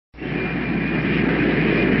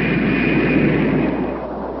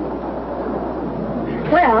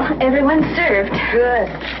Everyone's served. Good.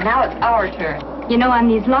 Now it's our turn. You know, on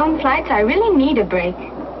these long flights, I really need a break.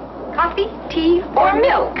 Coffee, tea, or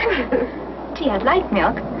milk? Tea, I'd like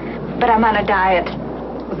milk, but I'm on a diet.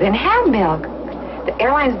 Well, then have milk. The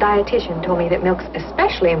airline's dietitian told me that milk's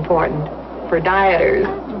especially important for dieters.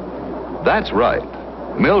 That's right.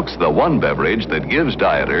 Milk's the one beverage that gives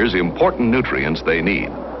dieters important nutrients they need,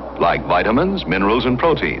 like vitamins, minerals, and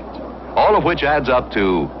proteins, all of which adds up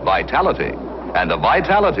to vitality. And the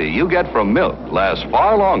vitality you get from milk lasts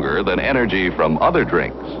far longer than energy from other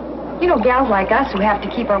drinks. You know, gals like us who have to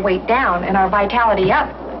keep our weight down and our vitality up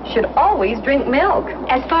should always drink milk.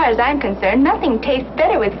 As far as I'm concerned, nothing tastes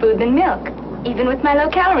better with food than milk, even with my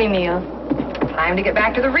low-calorie meals. Time to get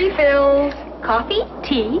back to the refills. Coffee,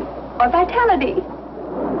 tea, or vitality.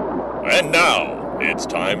 And now, it's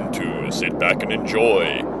time to sit back and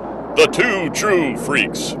enjoy the Two True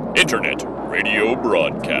Freaks Internet Radio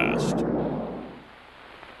Broadcast.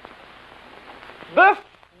 Bœuf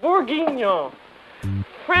bourguignon,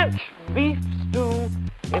 French beef stew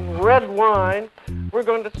in red wine. We're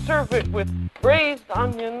going to serve it with braised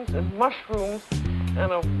onions and mushrooms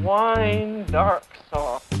and a wine dark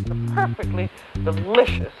sauce. It's a perfectly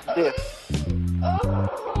delicious dish.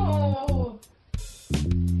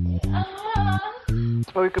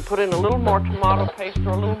 So we could put in a little more tomato paste or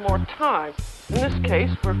a little more thyme. In this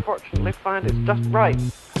case, we fortunately find it's just right.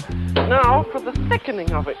 Now for the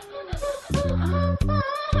thickening of it.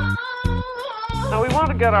 Now we want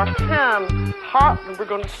to get our pan hot, and we're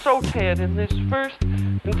going to saute it in this first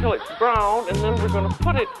until it's brown, and then we're going to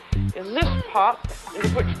put it in this pot in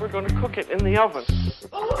which we're going to cook it in the oven.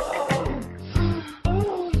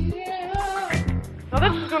 Now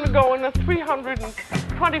this is going to go in a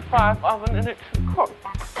 325 oven, and it should cook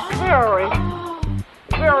very,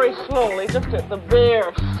 very slowly, just at the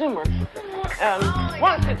bare simmer. And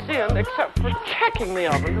once it's in, except for checking the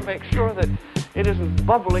oven to make sure that it isn't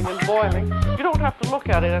bubbling and boiling, you don't have to look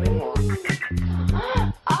at it anymore.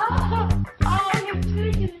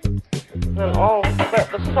 Then all let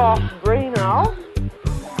the sauce drain out,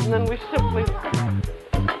 and then we simply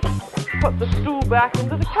put the stew back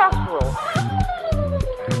into the casserole.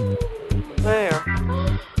 There.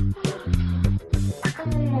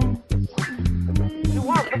 You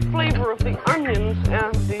want the flavor of the onions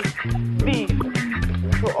and the beef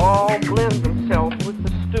to all blend themselves with the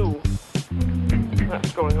stew.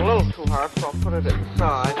 That's going a little too hard, so I'll put it at the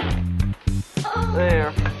side.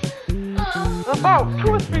 There. About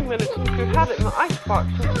 2 or 3 minutes, you should have it in the icebox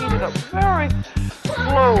and heat it up very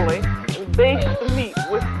slowly and baste the meat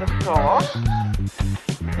with the sauce.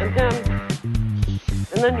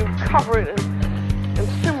 And then you cover it and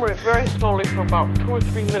simmer it very slowly for about 2 or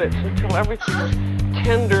 3 minutes until everything is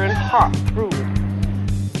tender and hot through.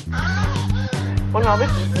 Well, now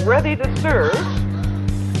this is ready to serve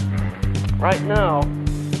right now.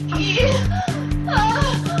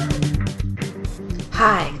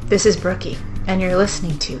 Hi, this is Brookie, and you're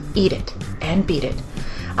listening to Eat It and Beat It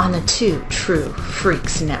on the Two True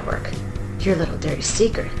Freaks Network. Your little dirty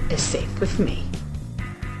secret is safe with me.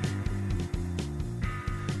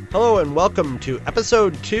 Hello and welcome to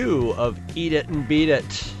episode 2 of Eat It and Beat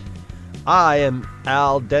It. I am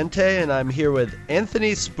Al Dente, and I'm here with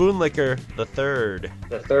Anthony Spoonlicker III.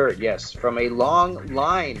 The third, yes, from a long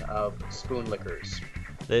line of spoonlickers.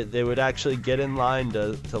 They would actually get in line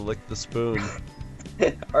to lick the spoon.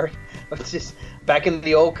 Just back in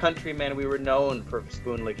the old country, man, we were known for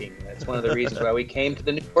spoon licking. That's one of the reasons why we came to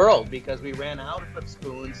the New World, because we ran out of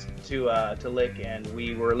spoons to lick, and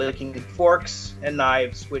we were licking forks and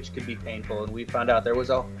knives, which could be painful. And we found out there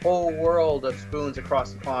was a whole world of spoons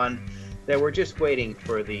across the pond that were just waiting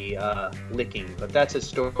for the licking. But that's a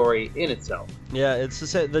story in itself. Yeah, it's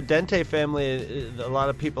the Dente family. A lot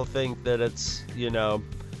of people think that it's,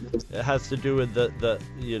 it has to do with the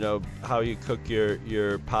how you cook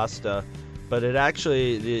your pasta, but it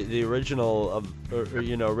actually the original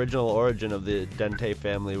original origin of the Dente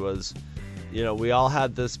family was, we all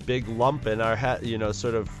had this big lump in our head,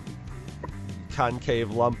 sort of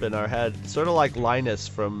concave lump in our head, sort of like Linus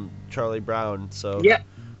from Charlie Brown. So yeah,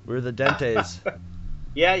 we're the Dentes.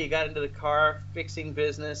 Yeah, you got into the car fixing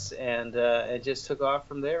business and it just took off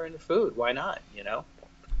from there into food. Why not?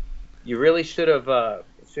 You really should have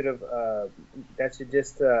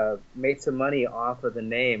made some money off of the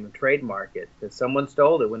name and trademark it, because someone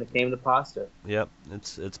stole it when it came to pasta. Yep,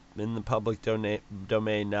 it's in the public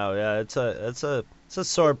domain now. Yeah, it's a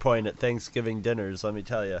sore point at Thanksgiving dinners, let me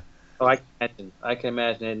tell you. Oh, I can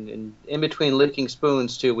imagine. And in between licking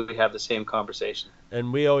spoons too, we have the same conversation.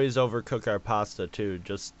 And we always overcook our pasta too,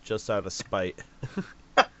 just out of spite.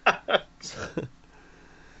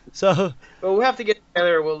 So Well, we'll have to get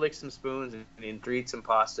together. We'll lick some spoons and eat some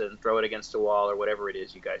pasta and throw it against a wall or whatever it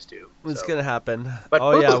is you guys do. it's gonna happen. But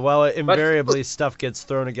Oh yeah, food. well invariably stuff gets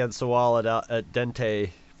thrown against the wall at Dente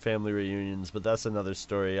family reunions, but that's another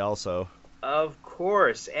story also. Of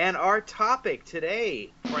course. And our topic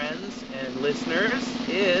today, friends and listeners,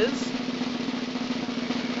 is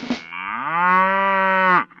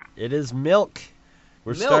It is milk.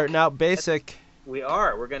 We're Milk. starting out basic. we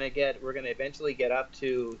are. We're gonna eventually get up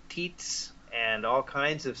to teats and all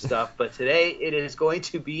kinds of stuff, but today it is going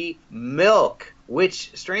to be milk,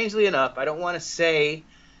 which strangely enough, I don't want to say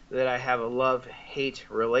that I have a love-hate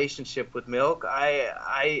relationship with milk.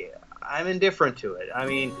 I'm indifferent to it. I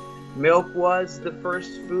mean, milk was the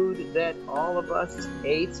first food that all of us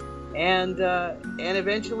ate, and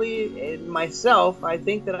eventually, myself, I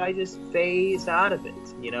think that I just phased out of it.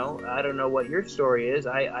 You know, I don't know what your story is.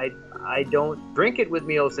 I don't drink it with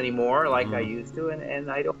meals anymore like I used to,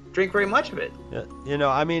 and I don't drink very much of it. Yeah, you know,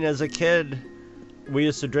 I mean, as a kid, we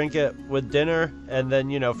used to drink it with dinner, and then,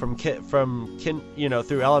 you know,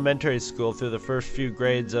 through elementary school, through the first few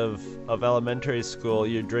grades of elementary school,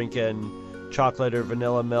 you're drinking chocolate or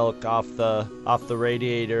vanilla milk off the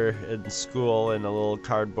radiator in school in a little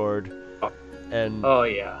cardboard. And Oh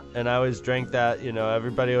yeah. and I always drank that. You know,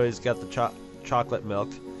 everybody always got the chocolate milk,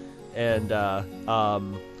 and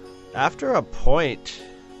after a point,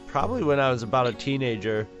 probably when I was about a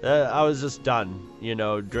teenager, I was just done, you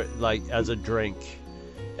know, like as a drink.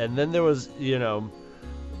 And then there was, you know,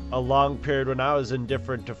 a long period when I was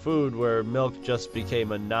indifferent to food where milk just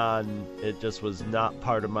became it just was not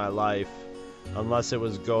part of my life unless it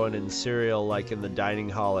was going in cereal like in the dining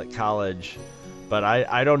hall at college. But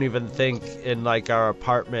I don't even think in like our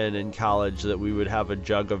apartment in college that we would have a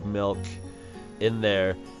jug of milk in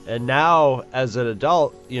there. And now, as an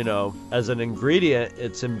adult, you know, as an ingredient,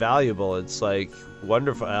 it's invaluable. It's like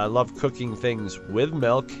wonderful. I love cooking things with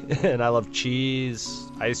milk, and I love cheese,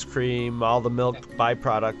 ice cream, all the milk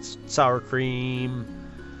byproducts, sour cream,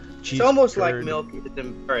 cheese. It's almost curd. like milk is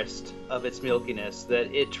embarrassed of its milkiness,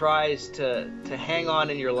 that it tries to hang on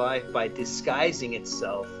in your life by disguising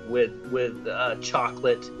itself with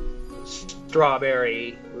chocolate,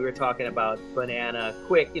 strawberry. We were talking about banana,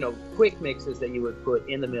 quick mixes that you would put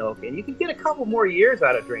in the milk, and you could get a couple more years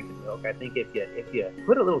out of drinking milk, I think, if you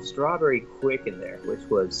put a little strawberry quick in there, which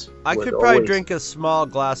was I could probably drink a small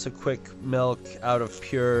glass of quick milk out of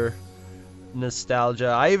pure nostalgia.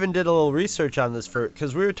 I even did a little research on this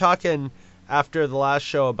because we were talking after the last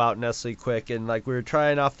show about Nestle Quick, and like we were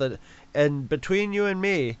trying off and between you and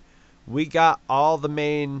me, we got all the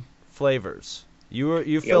main flavors.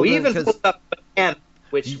 You filled we in even pulled up banana,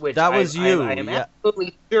 which that was you. I am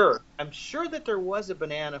absolutely sure. I'm sure that there was a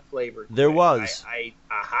banana flavor. There was.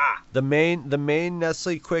 Aha. The main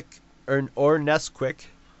Nestle Quick or Nesquik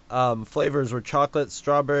flavors were chocolate,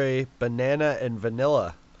 strawberry, banana, and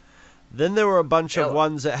vanilla. Then there were a bunch of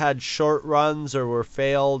ones that had short runs or were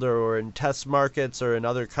failed or were in test markets or in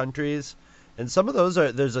other countries. And some of those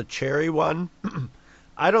there's a cherry one.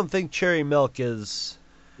 I don't think cherry milk is...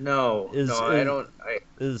 I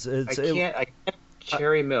can't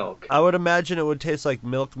cherry milk. I would imagine it would taste like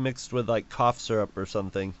milk mixed with like cough syrup or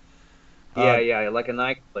something. Yeah, like a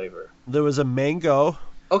Nike flavor. There was a mango.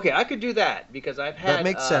 Okay, I could do that because I've had... That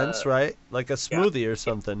makes sense, right? Like a smoothie or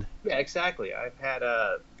something. Yeah, exactly. I've had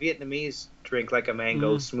a Vietnamese drink like a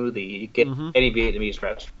mango smoothie. You get any Vietnamese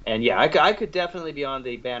restaurant. And yeah, I could definitely be on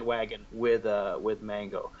the bandwagon with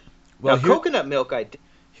mango. Well, now, coconut milk I did.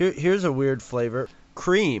 Here's a weird flavor.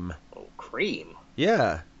 Cream. Oh, cream.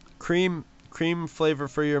 Yeah. Cream flavor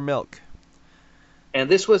for your milk. And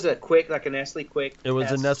this was a quick, like a Nestle Quick. It was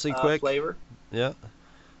a Nestle Quick flavor. Yeah.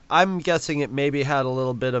 I'm guessing it maybe had a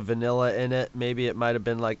little bit of vanilla in it. Maybe it might have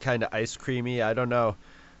been like kind of ice creamy. I don't know.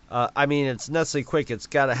 I mean, it's Nestle Quick. It's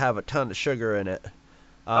got to have a ton of sugar in it.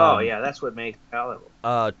 Yeah, that's what makes it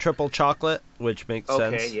palatable. Triple chocolate, which makes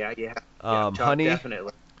sense. Okay, yeah. Honey.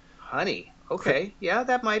 Definitely. Honey. Okay, yeah,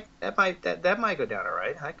 that might go down all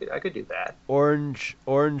right. I could do that. Orange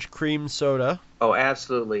cream soda. Oh,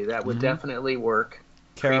 absolutely. That would definitely work.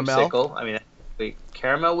 Caramel. Creamsicle. I mean,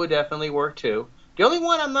 caramel would definitely work too. The only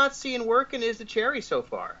one I'm not seeing working is the cherry so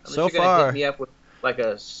far. Unless you're gonna hit me up with like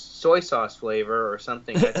a soy sauce flavor or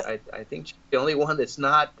something. I think the only one that's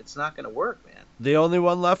not going to work, man. The only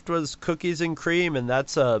one left was cookies and cream, and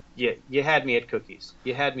that's a... Yeah, you had me at cookies.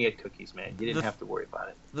 Man. You didn't have to worry about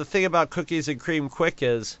it. The thing about cookies and cream quick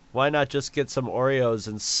is, why not just get some Oreos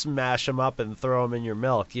and smash them up and throw them in your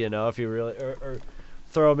milk, you know, if you really... Or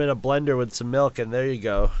throw them in a blender with some milk, and there you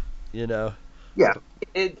go, you know. Yeah,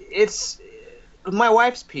 it's... My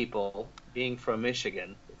wife's people, being from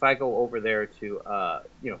Michigan, if I go over there to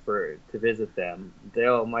to visit them,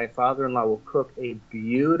 my father-in-law will cook a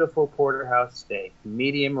beautiful porterhouse steak,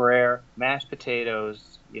 medium rare, mashed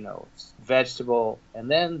potatoes, vegetable, and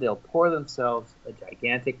then they'll pour themselves a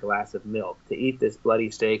gigantic glass of milk to eat this bloody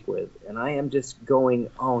steak with. And I am just going,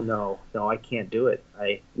 oh no, I can't do it.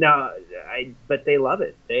 But they love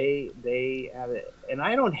it. They have it, and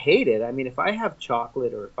I don't hate it. I mean, if I have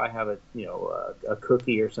chocolate or if I have a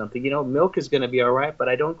cookie or something, milk is going to be all right, but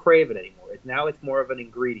I don't crave it anymore. Now it's more of an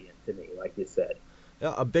ingredient to me, like you said.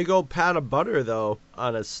 Yeah, a big old pat of butter though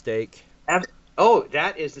on a steak. Oh,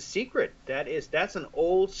 that is the secret. That's an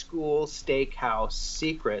old school steakhouse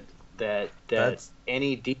secret that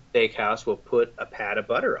any deep steakhouse will put a pat of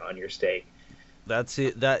butter on your steak. That's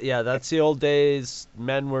the old days.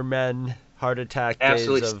 Men were men. Heart attack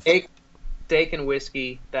Absolutely. days of Steak and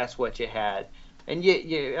whiskey. That's what you had. And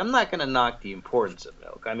I'm not going to knock the importance of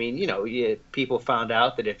milk. I mean, people found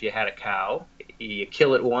out that if you had a cow, you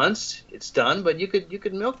kill it once, it's done. But you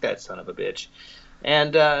could milk that son of a bitch,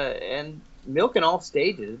 and milk in all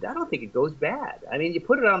stages, I don't think it goes bad. I mean, you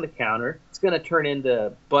put it on the counter, it's going to turn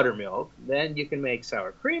into buttermilk. Then you can make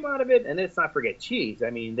sour cream out of it, and let's not forget cheese. I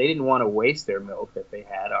mean, they didn't want to waste their milk that they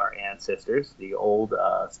had, our ancestors, the old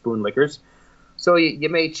spoon lickers. So you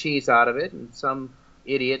made cheese out of it, and some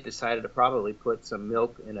idiot decided to probably put some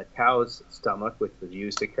milk in a cow's stomach, which was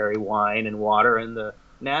used to carry wine and water, and the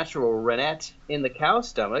natural rennet in the cow's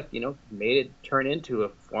stomach, made it turn into a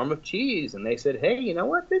form of cheese. And they said, hey, you know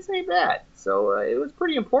what? This ain't bad. So it was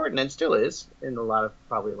pretty important, and still is in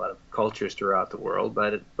probably a lot of cultures throughout the world,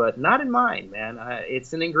 but not in mine, man.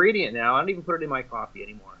 It's an ingredient now. I don't even put it in my coffee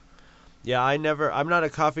anymore. Yeah, I'm not a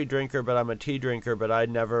coffee drinker, but I'm a tea drinker, but I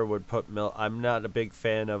never would put milk. I'm not a big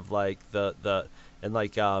fan of like the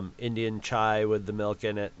Indian chai with the milk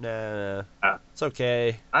in it. Nah. It's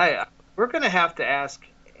okay. We're going to have to ask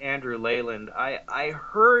Andrew Leyland. I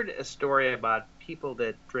heard a story about people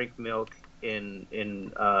that drink milk in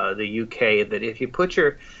the UK, that if you put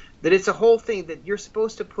that it's a whole thing that you're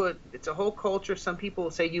supposed to put, it's a whole culture. Some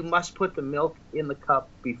people say you must put the milk in the cup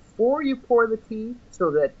before you pour the tea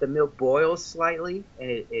so that the milk boils slightly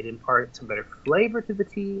and it imparts some better flavor to the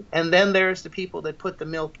tea. And then there's the people that put the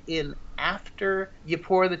milk in after you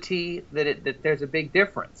pour the tea, that there's a big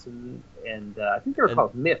difference. And I think they were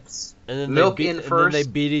called MIFs. And then milk in first. And then they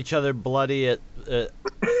beat each other bloody at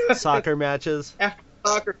soccer matches. After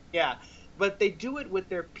soccer, yeah. But they do it with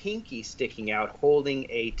their pinky sticking out, holding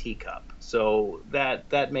a teacup. So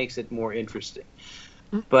that makes it more interesting.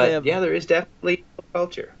 But there is definitely a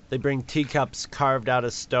culture. They bring teacups carved out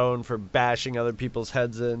of stone for bashing other people's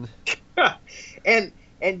heads in. And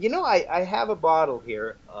I have a bottle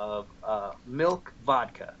here of milk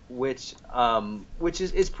vodka, which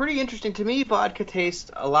is pretty interesting to me. Vodka tastes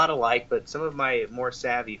a lot alike, but some of my more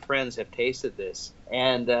savvy friends have tasted this,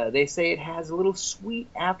 and they say it has a little sweet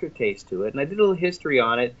aftertaste to it. And I did a little history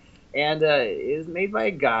on it, and it was made by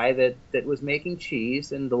a guy that was making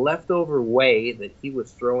cheese, and the leftover whey that he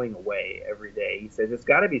was throwing away every day, he said, there's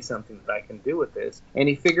got to be something that I can do with this. And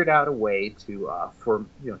he figured out a way to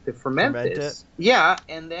ferment this. Yeah,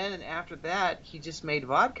 and then after that, he just made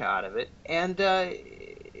vodka out of it. And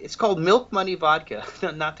it's called Milk Money Vodka.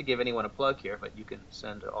 Not to give anyone a plug here, but you can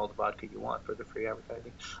send all the vodka you want for the free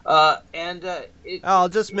advertising. I'll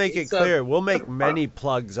just make it clear. We'll make many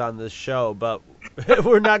plugs on this show, but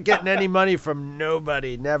we're not getting any money from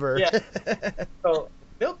nobody, never. Yeah. So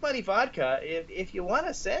Milk Money Vodka, if you want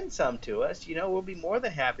to send some to us, we'll be more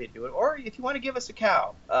than happy to do it. Or if you want to give us a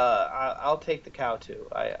cow, I'll take the cow too.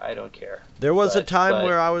 I don't care. There was a time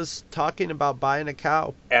where I was talking about buying a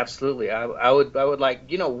cow. Absolutely. I would like,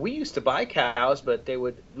 we used to buy cows, but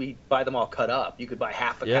we buy them all cut up. You could buy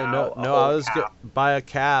half a cow. No, I was buy a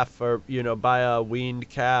calf, or buy a weaned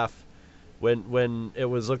calf. When it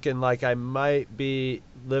was looking like I might be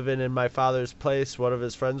living in my father's place, one of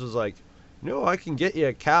his friends was like, I can get you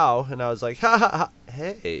a cow. And I was like, ha ha ha,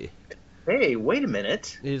 hey, wait a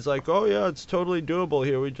minute. He's like, oh yeah, it's totally doable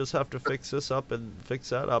here. We just have to fix this up and fix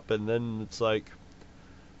that up, and then it's like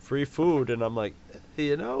free food. And I'm like,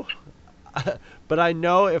 but I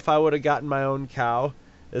know if I would have gotten my own cow,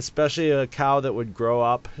 especially a cow that would grow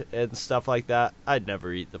up and stuff like that, I'd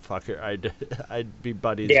never eat the fucker. I'd be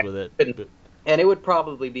buddies with it. And it would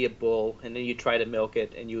probably be a bull, and then you try to milk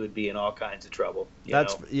it, and you would be in all kinds of trouble. Yeah,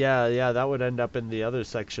 that would end up in the other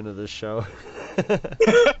section of this show.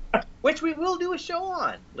 Which we will do a show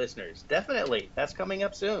on, listeners. Definitely. That's coming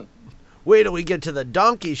up soon. Wait till we get to the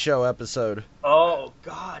donkey show episode. Oh,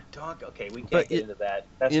 God, donkey. Okay, we can't get into that.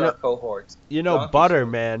 That's our cohorts. Donkey butter, show.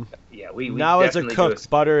 Man. Yeah, we now as a cook,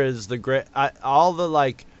 butter is the great. All the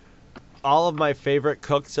all of my favorite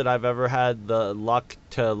cooks that I've ever had the luck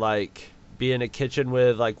to like be in a kitchen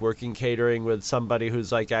with, like working catering with somebody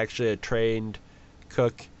who's like actually a trained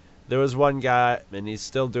cook. There was one guy, and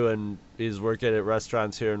he's working at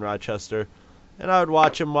restaurants here in Rochester, and I would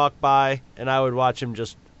watch him walk by, and I would watch him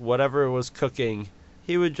just whatever was cooking.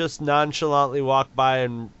 He would just nonchalantly walk by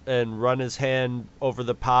and run his hand over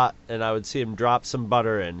the pot, and I would see him drop some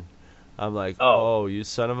butter in. I'm like, oh, you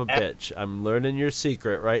son of a bitch. I'm learning your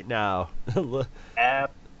secret right now.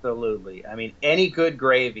 Absolutely. I mean, any good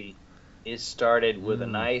gravy is started with a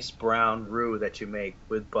nice brown roux that you make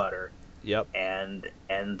with butter. Yep. And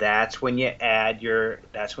that's when you add your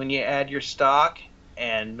stock,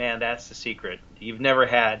 and man, that's the secret. You've never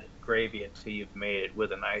had gravy until you've made it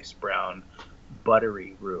with a nice brown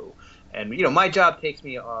buttery roux. And you know, my job takes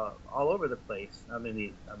me all over the place. I'm in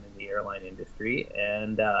the airline industry,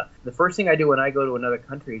 and the first thing I do when I go to another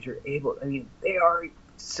country is they are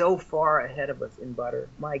so far ahead of us in butter.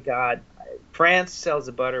 My God, France sells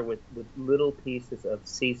the butter with little pieces of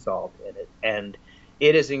sea salt in it, and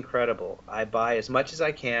it is incredible. I buy as much as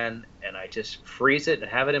I can, and I just freeze it and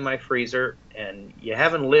have it in my freezer. And you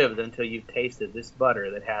haven't lived until you've tasted this butter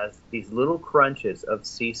that has these little crunches of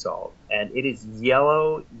sea salt. And it is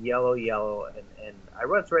yellow. And I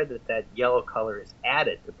once read that yellow color is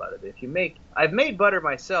added to butter. I've made butter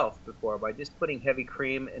myself before by just putting heavy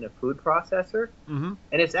cream in a food processor. Mm-hmm.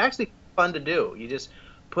 And it's actually fun to do. You just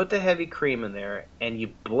put the heavy cream in there, and you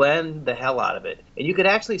blend the hell out of it. And you could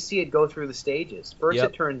actually see it go through the stages. First,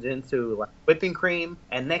 It turns into like whipping cream,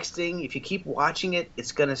 and next thing, if you keep watching it,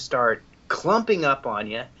 it's going to start clumping up on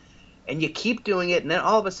you. And you keep doing it, and then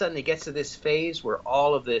all of a sudden, it gets to this phase where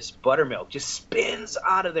all of this buttermilk just spins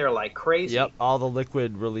out of there like crazy. Yep, all the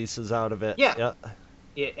liquid releases out of it. Yeah,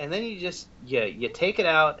 and then you take it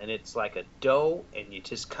out, and it's like a dough, and you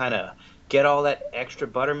just kind of get all that extra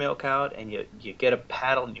buttermilk out, and you get a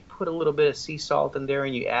paddle, and you put a little bit of sea salt in there,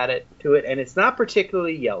 and you add it to it, and it's not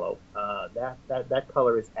particularly yellow. That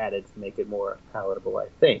color is added to make it more palatable, I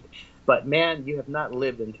think. But man, you have not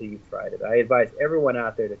lived until you've tried it. I advise everyone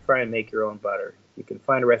out there to try and make your own butter. You can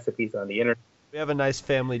find recipes on the internet. We have a nice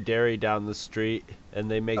family dairy down the street, and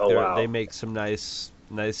they make they make some nice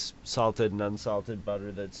salted and unsalted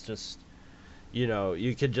butter that's just, you know,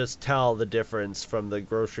 you could just tell the difference from the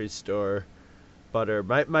grocery store butter.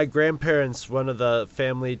 My grandparents, one of the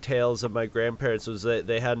family tales of my grandparents was that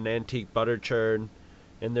they had an antique butter churn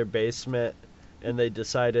in their basement, and they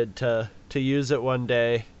decided to use it one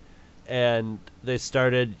day, and they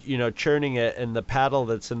started, you know, churning it, and the paddle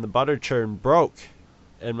that's in the butter churn broke.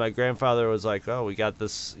 And my grandfather was like, oh, we got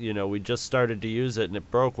this, you know, we just started to use it and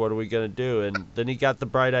it broke. What are we going to do? And then he got the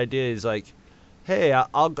bright idea. He's like, hey,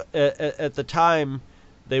 I'll at the time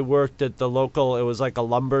they worked at the local, it was like a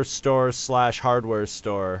lumber store / hardware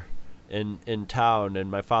store in town.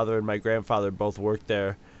 And my father and my grandfather both worked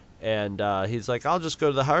there. And he's like, I'll just go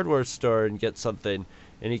to the hardware store and get something.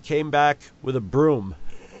 And he came back with a broom.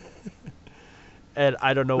 And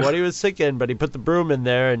I don't know what he was thinking, but he put the broom in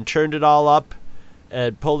there and churned it all up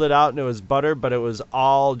and pulled it out, and it was butter, but it was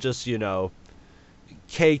all just, you know,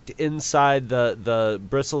 caked inside the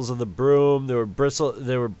bristles of the broom. There were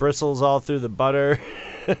bristles all through the butter.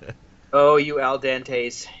 Oh, you al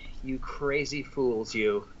dentes, you crazy fools,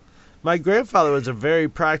 you. My grandfather was a very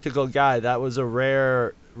practical guy. That was a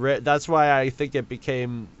rare that's why I think it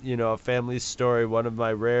became, you know, a family story. One of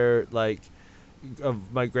my rare, like,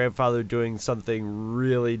 of my grandfather doing something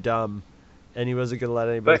really dumb, and he wasn't going to let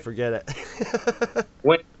anybody forget it.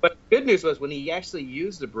 But the good news was when he actually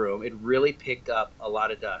used the broom, it really picked up a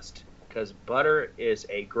lot of dust, because butter is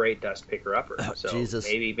a great dust picker-upper. Oh, so Jesus.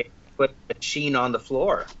 maybe put a sheen on the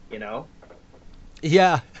floor, you know?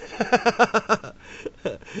 Yeah.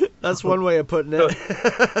 That's one way of putting it.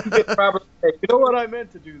 You know what I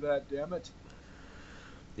meant to do that, damn it.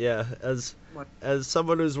 Yeah, as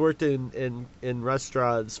someone who's worked in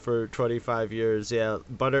restaurants for 25 years, yeah,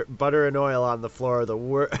 butter and oil on the floor are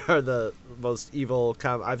the most evil.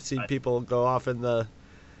 I've seen people go off in the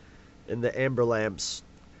amber lamps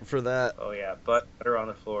for that. Oh yeah, butter on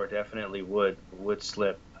the floor definitely would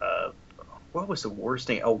slip. What was the worst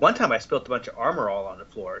thing? Oh, one time I spilled a bunch of Armor All on the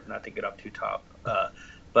floor. Not to get up too top,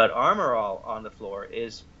 but Armor All on the floor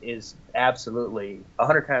is absolutely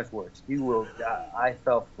 100 times worse. You will die. I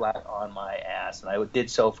fell flat on my ass, and I did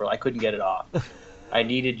so I couldn't get it off. I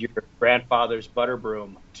needed your grandfather's butter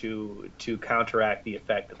broom to counteract the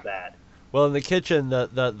effect of that. Well, in the kitchen,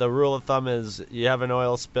 the rule of thumb is you have an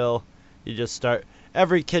oil spill, you just start.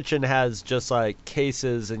 Every kitchen has just like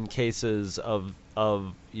cases and cases of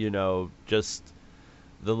you know, just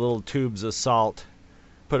the little tubes of salt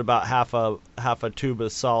put about half a tube of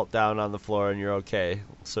salt down on the floor and you're okay.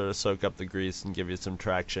 Sort of soak up the grease and give you some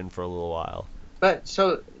traction for a little while. But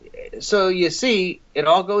so you see, it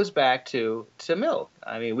all goes back to milk.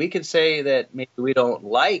 I mean, we could say that maybe we don't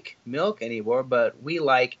like milk anymore, but we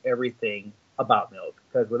like everything about milk.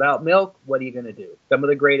 Because without milk, what are you going to do? Some of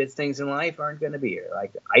the greatest things in life aren't going to be here.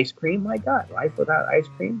 Like ice cream, my God, life without ice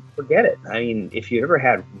cream, forget it. I mean, if you ever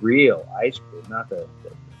had real ice cream, not the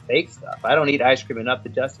fake stuff. I don't eat ice cream enough to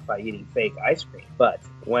justify eating fake ice cream. But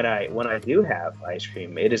when I do have ice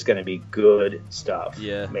cream, it is going to be good stuff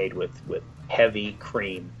made with heavy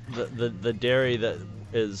cream. The dairy that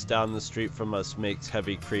is down the street from us makes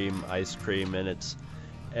heavy cream ice cream,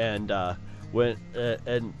 and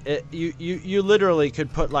you literally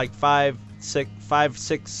could put like 5,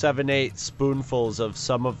 6, 7, 8 spoonfuls of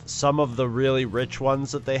some of the really rich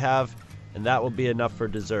ones that they have, and that will be enough for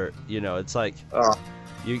dessert. You know, it's like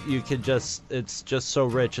you could it's just so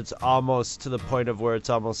rich. It's almost to the point of where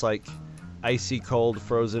it's almost like icy cold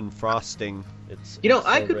frozen frosting.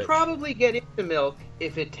 I could probably get into milk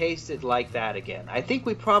if it tasted like that again. I think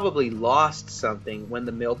we probably lost something when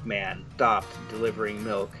the milkman stopped delivering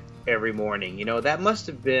milk every morning. You know, that must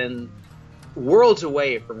have been worlds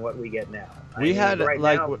away from what we get now. We had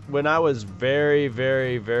when I was very,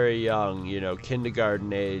 very, very young, you know,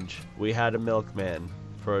 kindergarten age, we had a milkman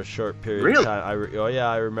for a short period of time. I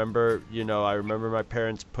remember, my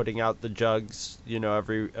parents putting out the jugs, you know,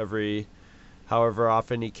 every however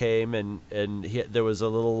often he came, and there was a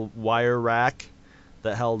little wire rack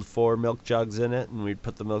that held 4 milk jugs in it, and we'd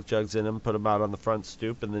put the milk jugs in them, put them out on the front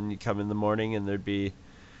stoop, and then you come in the morning and there'd be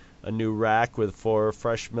a new rack with 4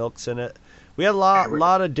 fresh milks in it. We had a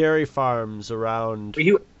lot of dairy farms around. Were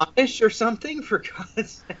you Amish or something, for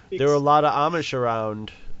God's sake? There were a lot of Amish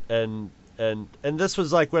around, and this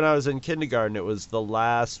was like when I was in kindergarten. It was the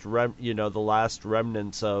last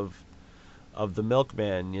remnants of the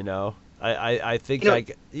milkman, you know. I think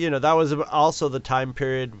that was also the time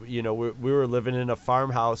period, you know, we were living in a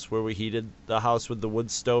farmhouse where we heated the house with the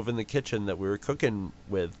wood stove in the kitchen that we were cooking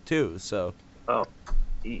with too. So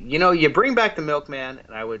you know, you bring back the milkman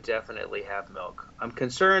and I would definitely have milk. I'm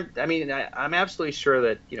concerned. I mean, I'm absolutely sure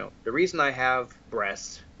that, you know, the reason I have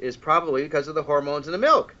breasts is probably because of the hormones in the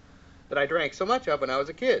milk that I drank so much of when I was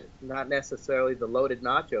a kid. Not necessarily the loaded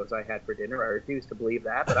nachos I had for dinner. I refuse to believe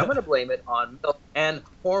that, but I'm going to blame it on milk and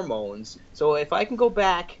hormones. So if I can go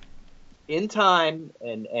back in time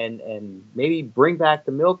and maybe bring back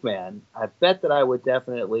the milkman, I bet that I would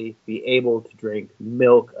definitely be able to drink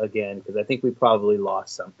milk again, because I think we probably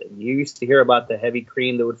lost something. You used to hear about the heavy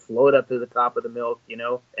cream that would float up to the top of the milk, you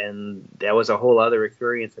know, and that was a whole other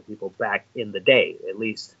experience of people back in the day, at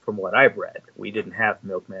least from what I've read. We didn't have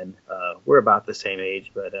milkmen. We're about the same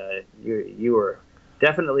age, but you were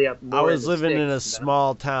definitely up more. I was living in a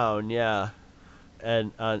small town, yeah.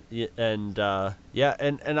 And I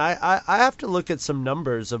have to look at some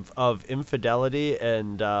numbers of infidelity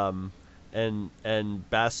and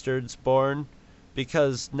bastards born,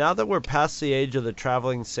 because now that we're past the age of the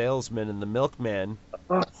traveling salesman and the milkman,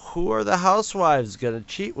 who are the housewives gonna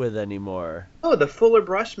cheat with anymore? Oh, the Fuller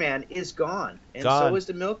Brush man is gone, and so is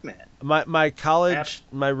the milkman. My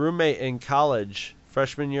roommate in college,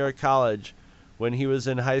 freshman year of college, when he was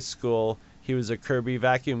in high school, he was a Kirby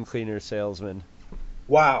vacuum cleaner salesman.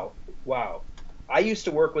 Wow. I used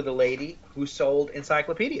to work with a lady who sold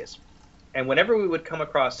encyclopedias. And whenever we would come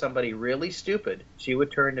across somebody really stupid, she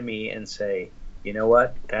would turn to me and say, you know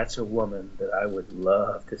what? That's a woman that I would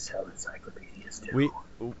love to sell encyclopedias to.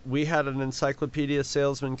 We had an encyclopedia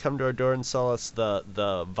salesman come to our door and sell us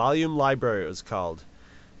the volume library, it was called.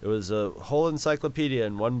 It was a whole encyclopedia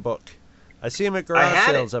in one book. I see him at garage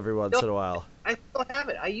sales every once in a while. I still have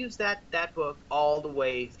it. I used that book all the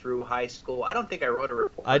way through high school. I don't think I wrote a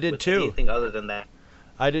report. I did too. Anything other than that.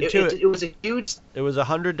 I did too. It was a huge. It was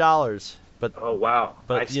 $100. But oh wow!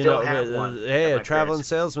 But I still have one. Hey, a traveling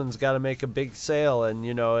salesman's got to make a big sale,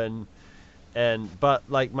 and but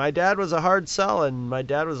like my dad was a hard sell, and my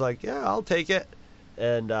dad was like, yeah, I'll take it,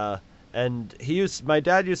 and my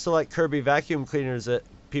dad used to let Kirby vacuum cleaners at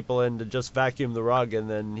people in to just vacuum the rug, and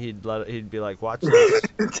then he'd be like, watch this.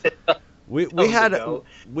 We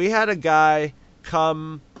had a guy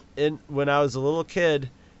come in when I was a little kid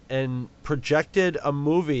and projected a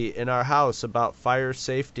movie in our house about fire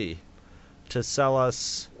safety to sell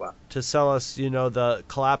us you know, the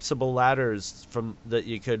collapsible ladders that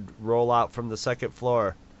you could roll out from the second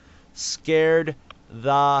floor. Scared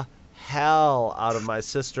the hell out of my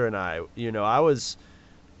sister and I. You know, I was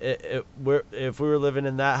if we were living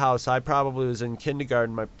in that house, I probably was in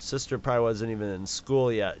kindergarten. My sister probably wasn't even in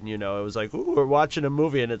school yet. And, you know, it was like, ooh, we're watching a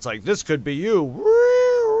movie, and it's like, this could be you.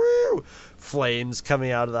 flames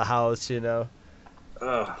coming out of the house, you know.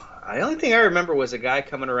 The only thing I remember was a guy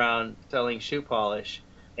coming around selling shoe polish,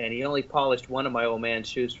 and he only polished one of my old man's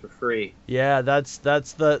shoes for free. Yeah, that's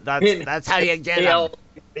how you get them.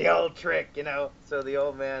 The old trick, you know. So the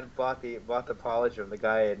old man bought the polish from the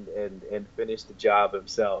guy and finished the job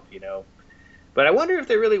himself, you know. But I wonder if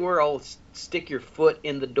they really were all stick your foot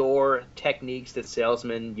in the door techniques that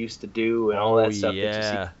salesmen used to do and all that stuff that you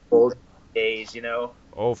see in old days, you know.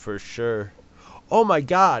 Oh, for sure. Oh my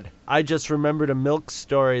God! I just remembered a milk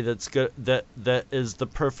story that's good. That is the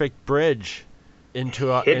perfect bridge into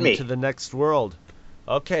the next world.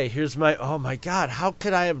 Okay, here's my. Oh my God! How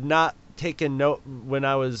could I have not taken note when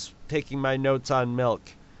I was taking my notes on milk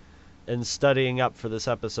and studying up for this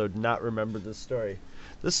episode? Not remember this story.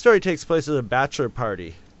 This story takes place at a bachelor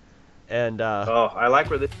party, and I like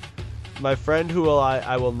where this. My friend, who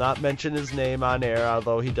I will not mention his name on air,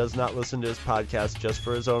 although he does not listen to his podcast, just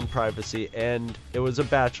for his own privacy, and it was a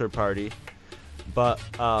bachelor party, but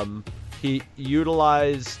he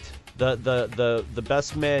utilized the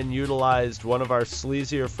best man utilized one of our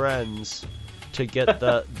sleazier friends to get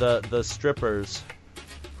the strippers,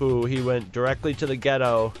 who he went directly to the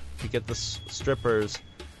ghetto to get the strippers.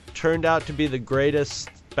 Turned out to be the greatest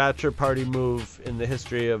bachelor party move in the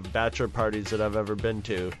history of bachelor parties that I've ever been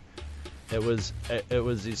to. It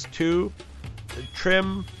was these two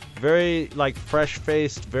trim, very like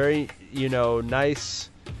fresh-faced, very, you know, nice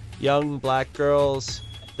young black girls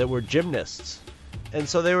that were gymnasts. And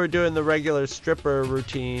so they were doing the regular stripper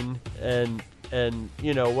routine and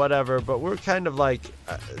you know, whatever, but we're kind of like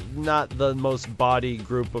not the most body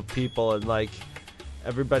group of people, and like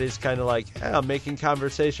everybody's kind of like, making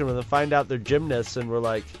conversation with them, find out they're gymnasts, and we're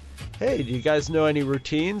like, hey, do you guys know any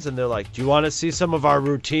routines? And they're like, do you want to see some of our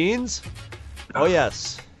routines? Oh,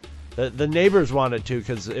 yes. The neighbors wanted to,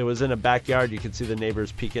 because it was in a backyard. You could see the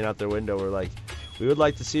neighbors peeking out their window. We're like, we would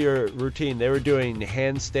like to see your routine. They were doing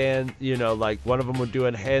handstand, you know, like one of them would do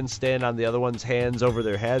a handstand on the other one's hands over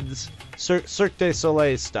their heads. Cirque du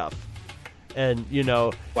Soleil stuff. And, you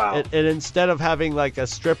know, wow. And instead of having like a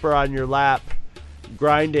stripper on your lap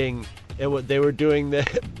grinding, they were doing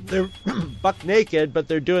they're buck naked, but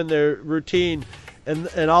they're doing their routine,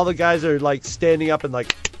 and all the guys are like standing up and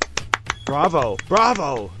like, bravo.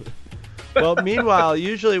 Well, meanwhile,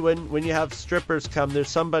 usually when you have strippers come, there's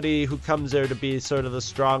somebody who comes there to be sort of the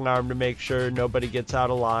strong arm to make sure nobody gets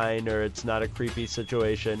out of line or it's not a creepy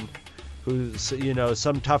situation, who's, you know,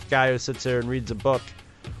 some tough guy who sits there and reads a book.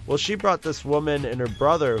 Well, she brought this woman and her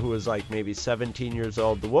brother, who was like maybe 17 years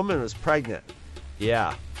old. The woman was pregnant.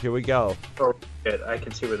 Yeah, here we go. Oh, shit. I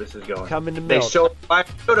can see where this is going. Coming to milk. They showed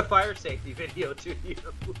a fire safety video to you.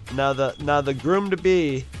 Now the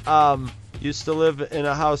groom-to-be used to live in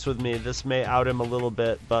a house with me. This may out him a little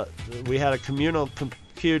bit, but we had a communal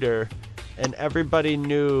computer, and everybody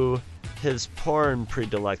knew his porn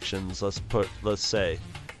predilections, let's say.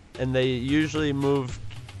 And they usually moved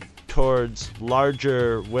towards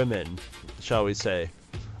larger women, shall we say,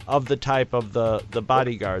 of the type of the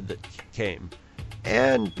bodyguard that came.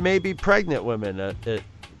 And maybe pregnant women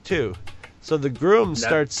too. So the groom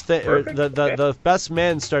starts the best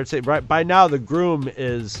man starts right by now. The groom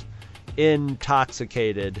is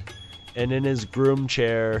intoxicated and in his groom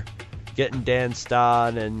chair, getting danced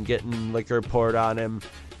on and getting liquor poured on him.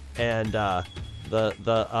 And the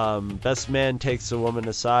best man takes the woman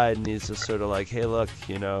aside, and he's just sort of like, "Hey, look,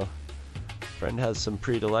 you know, friend has some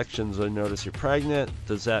predilections. I notice you're pregnant.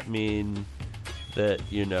 Does that mean that,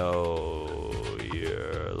 you know,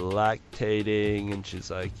 you're lactating?" And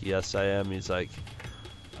she's like, "Yes, I am." He's like,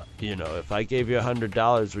 "You know, if I gave you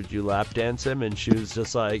 $100, would you lap dance him?" And she was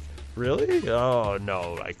just like, "Really? Oh,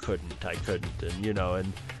 no, I couldn't. And, you know,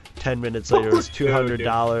 and 10 minutes later it was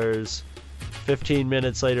 $200. 15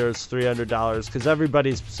 minutes later it's $300, because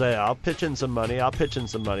everybody's saying, I'll pitch in some money.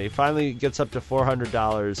 Finally it gets up to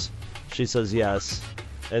 $400. She says yes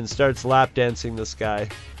and starts lap dancing this guy.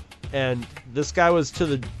 And this guy was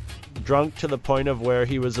drunk to the point of where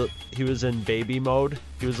he was in baby mode.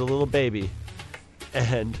 He was a little baby.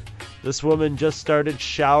 And this woman just started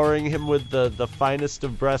showering him with the finest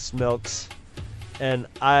of breast milks. And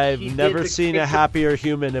I've never seen a happier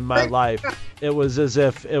human in my life. It was as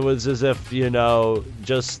if, you know,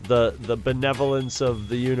 just the benevolence of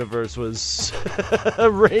the universe was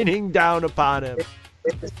raining down upon him.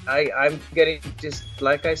 I'm getting, just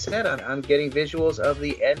like I said, I'm getting visuals of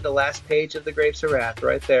the last page of The Grapes of Wrath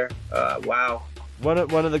right there. Wow. One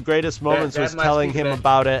of the greatest moments was telling him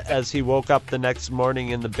about it as he woke up the next morning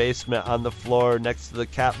in the basement on the floor next to the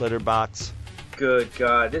cat litter box. Good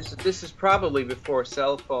God, this is probably before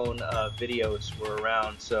cell phone videos were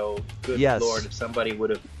around. So good Yes. Lord, if somebody would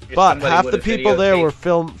have. But half the people there were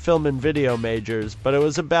filming video majors. But it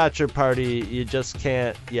was a bachelor party. You just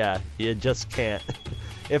can't. Yeah, you just can't.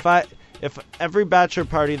 If every bachelor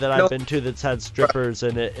party that I've been to that's had strippers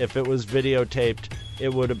in it, if it was videotaped,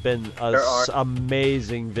 it would have been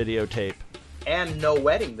amazing videotape. And no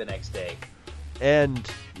wedding the next day. And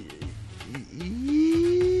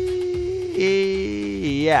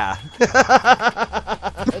yeah.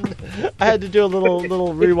 I had to do a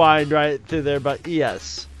little rewind right through there, but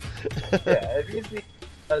yes. Yeah, it gives me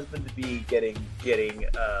husband to be getting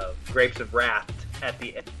grapes of wrath at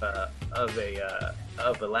the end of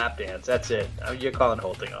a lap dance. That's it. You're calling the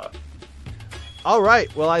whole thing off. All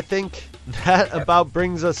right. Well, I think that about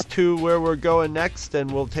brings us to where we're going next, and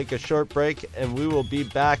we'll take a short break, and we will be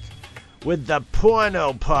back with the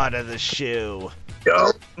porno part of the show.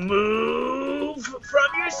 Don't move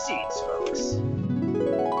from your seats, folks.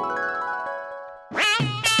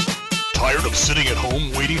 Tired of sitting at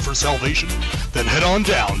home waiting for salvation? Then head on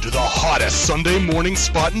down to the hottest Sunday morning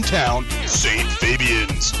spot in town, St.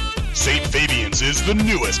 Fabian's. St. Fabian's is the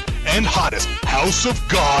newest and hottest house of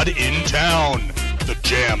God in town. The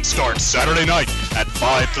jam starts Saturday night at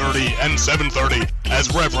 5:30 and 7:30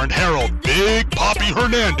 as Reverend Harold Big Poppy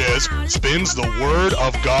Hernandez spins the Word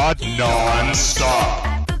of God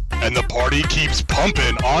non-stop. And the party keeps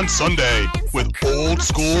pumping on Sunday with old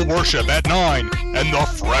school worship at 9 and the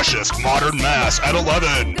freshest modern mass at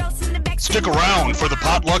 11. Stick around for the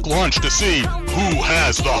potluck lunch to see who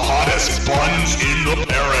has the hottest buns in the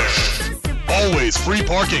parish. Always free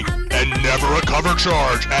parking and never a cover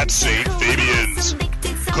charge at St. Fabian's.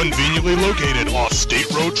 Conveniently located off State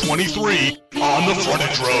Road 23 on the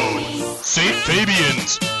frontage road. St.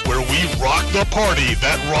 Fabian's, where we rock the party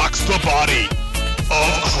that rocks the body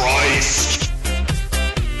of Christ.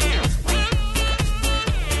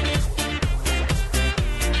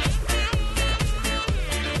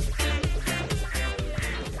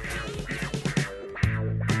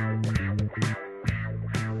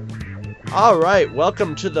 All right,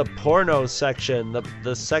 welcome to the porno section,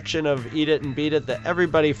 the section of Eat It and Beat It that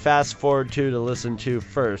everybody fast forward to listen to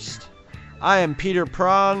first. I am Peter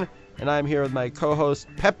Prong, and I'm here with my co-host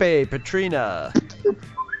Pepe Petrina.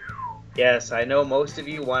 Yes, I know most of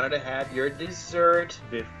you wanted to have your dessert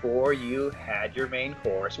before you had your main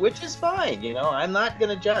course, which is fine. You know, I'm not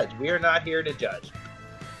going to judge. We are not here to judge.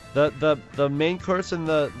 The main course and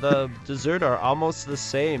the dessert are almost the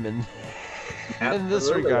same in this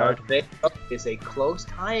regard. It's a close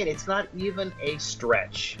tie, and it's not even a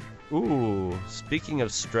stretch. Ooh, speaking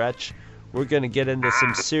of stretch, we're going to get into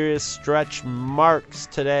some serious stretch marks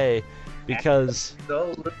today, because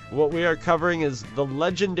what we are covering is the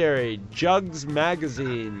legendary JUGGS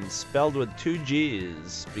Magazine, spelled with 2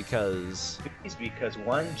 G's, because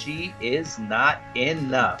one G is not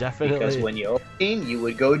enough. Definitely. Because when you open, you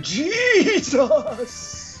would go, Jesus!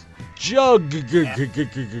 JUGGS.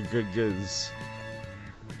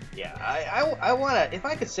 Yeah, I want to, if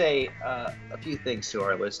I could say a few things to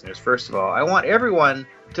our listeners. First of all, I want everyone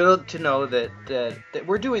to know that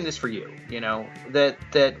we're doing this for you. You know, that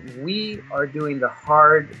we are doing the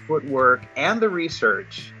hard footwork and the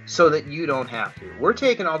research so that you don't have to. We're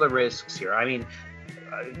taking all the risks here. I mean,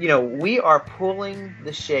 you know, we are pulling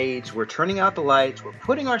the shades, we're turning out the lights, we're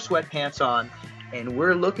putting our sweatpants on, and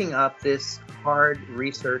we're looking up this hard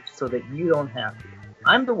research so that you don't have to.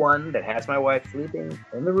 I'm the one that has my wife sleeping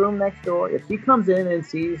in the room next door. If she comes in and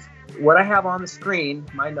sees what I have on the screen,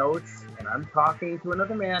 my notes, and I'm talking to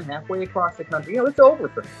another man halfway across the country, you know, it's over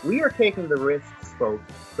for me. We are taking the risks,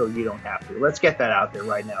 folks, so you don't have to. Let's get that out there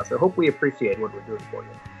right now. So hope we appreciate what we're doing for you.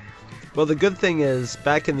 Well, the good thing is,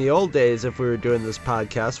 back in the old days, if we were doing this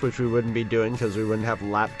podcast, which we wouldn't be doing because we wouldn't have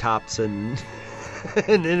laptops and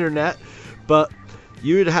and internet, but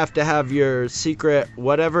you'd have to have your secret,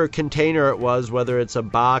 whatever container it was, whether it's a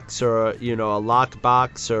box or, you know, a lock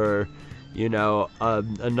box or, you know,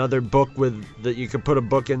 another book that you could put a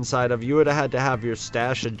book inside of. You would have had to have your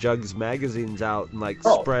stash of JUGGS magazines out and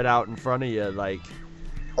spread out in front of you, like.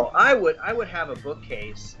 Well, I would have a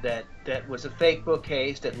bookcase that was a fake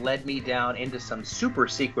bookcase that led me down into some super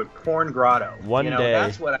secret porn grotto. One day.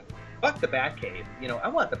 That's what fuck the bat cave. You know, I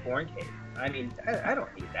want the porn cave. I mean, I don't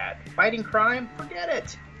need that. Fighting crime? Forget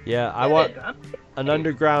it. Yeah, I want an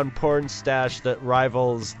underground porn stash that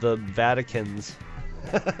rivals the Vatican's.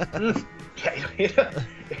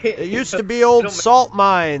 It used to be old salt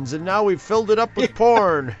mines, and now we've filled it up with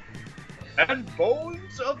porn. And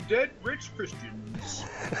bones of dead rich Christians.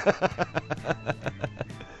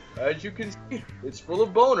 And as you can see, it's full of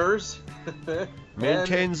boners.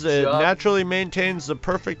 Naturally maintains the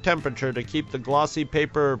perfect temperature to keep the glossy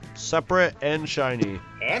paper separate and shiny.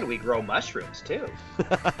 And we grow mushrooms too.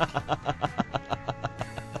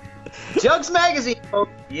 Jugs Magazine,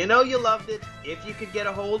 folks. You know you loved it if you could get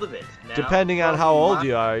a hold of it. Now, depending on how old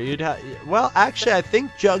you are, you'd have. Well, actually, I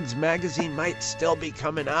think Jugs Magazine might still be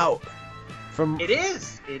coming out. It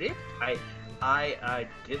is. I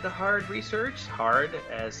did the hard research, hard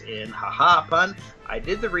as in haha pun. I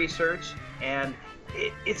did the research, and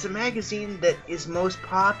it's a magazine that is most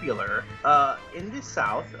popular in the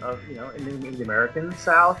South, in the American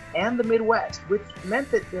South and the Midwest, which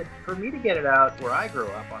meant that for me to get it out where I grew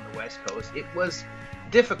up on the West Coast, it was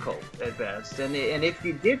difficult at best. And if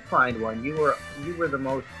you did find one, you were the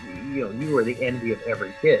most, you were the envy of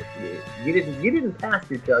every kid. You didn't pass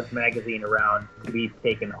your Jugs Magazine around to be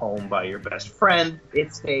taken home by your best friend.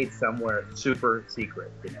 It stayed somewhere super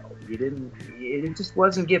secret. It just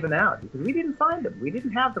wasn't given out because we didn't find them. We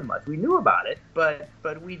didn't have them much. We knew about it, but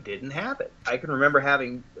we didn't have it. I can remember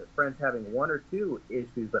having friends having one or two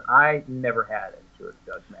issues, but I never had an issue of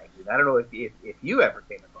Jugs Magazine. I don't know if you ever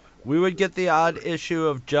came across it. We would get the odd issue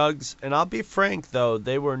of Jugs, and I'll be frank though,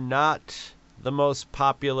 they were not the most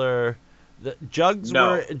popular. The Jugs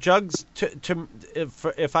were Jugs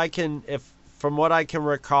if from what I can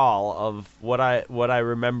recall of what I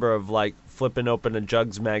remember of like flipping open a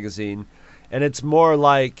Jugs magazine, and it's more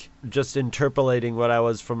like just interpolating what I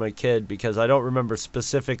was from a kid because I don't remember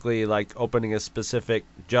specifically like opening a specific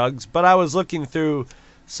Jugs, but I was looking through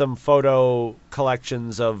some photo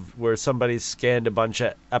collections of where somebody scanned a bunch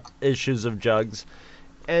of issues of Jugs,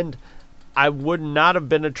 and I would not have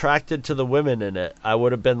been attracted to the women in it. I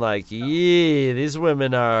would have been like, yee, these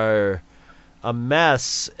women are a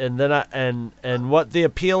mess. And then and what the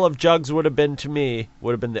appeal of Jugs would have been to me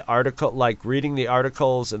would have been the article, like reading the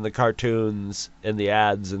articles and the cartoons and the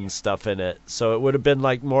ads and stuff in it. So it would have been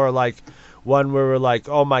like more like one where we're like,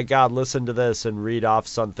 oh my God, listen to this and read off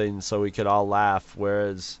something so we could all laugh.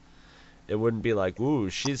 Whereas it wouldn't be like, ooh,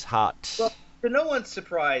 she's hot. Well, to no one's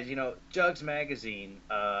surprise, Jugs Magazine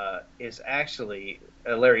is actually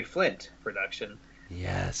a Larry Flint production.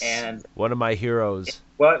 Yes. And one of my heroes.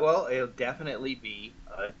 Well, it'll definitely be.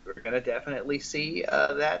 We're gonna definitely see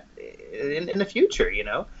that in the future,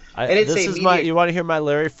 And it's You want to hear my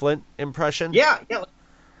Larry Flint impression? Yeah.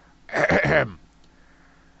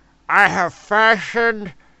 I have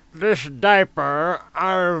fashioned this diaper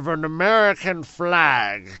out of an American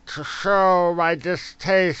flag to show my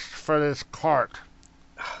distaste for this court.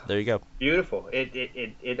 There you go. Beautiful.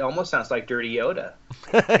 It almost sounds like Dirty Yoda.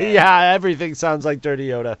 Yeah, everything sounds like Dirty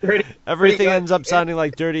Yoda. Everything ends up sounding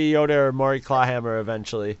like Dirty Yoda or Maury Clawhammer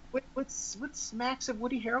eventually. What's smacks of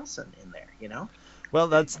Woody Harrelson in there, Well,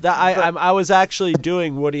 I was actually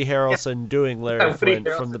doing Woody Harrelson doing Larry Flint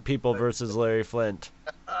from The People versus Larry Flint.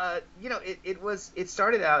 It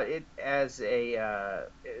started out as the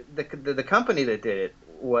company that did it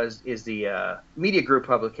is the Media Group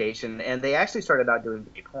publication, and they actually started out doing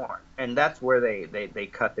gay porn, and that's where they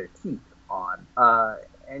cut their teeth on.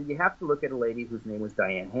 And you have to look at a lady whose name was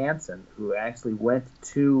Diane Hansen, who actually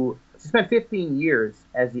she spent 15 years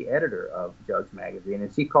as the editor of Jugs Magazine,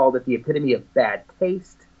 and she called it the epitome of bad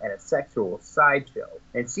taste and a sexual sideshow.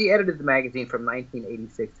 And she edited the magazine from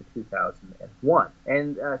 1986 to 2001.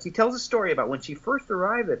 And she tells a story about when she first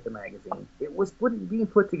arrived at the magazine. It was being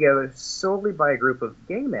put together solely by a group of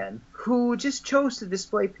gay men who just chose to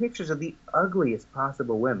display pictures of the ugliest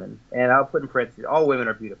possible women. And I'll put in parentheses, all women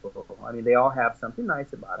are beautiful. I mean, they all have something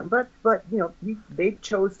nice about them. But they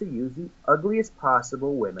chose to use the ugliest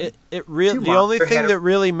possible women. The only thing that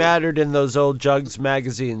really mattered in those old Jugs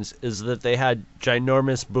magazines is that they had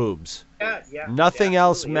ginormous boobs. Yeah. Nothing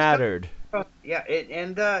else mattered. Yeah,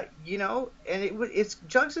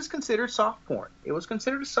 Jugs is considered soft porn. It's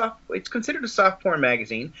considered a soft porn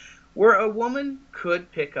magazine where a woman could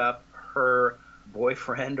pick up her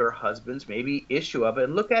boyfriend or husband's maybe issue of it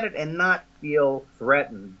and look at it and not feel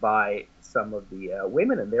threatened by some of the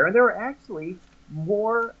women in there. And they were actually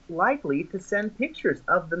more likely to send pictures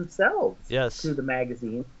of themselves to the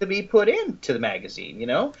magazine to be put into the magazine,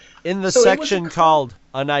 In the section called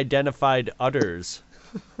Unidentified Udders.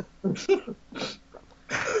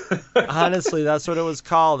 Honestly, that's what it was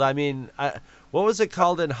called. I mean, what was it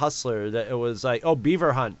called in Hustler? That it was like,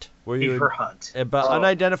 Beaver Hunt. Hunt. But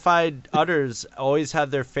unidentified udders always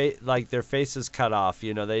had their faces cut off. They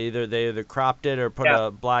either cropped it or put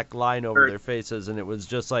a black line over their faces, and it was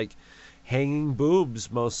just like hanging boobs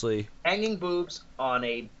mostly. Hanging boobs on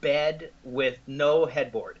a bed with no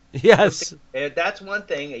headboard. Yes. That's one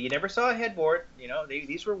thing. You never saw a headboard. You know,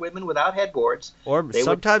 these were women without headboards. Or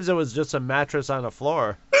sometimes it was just a mattress on a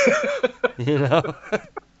floor. You know?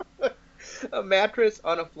 A mattress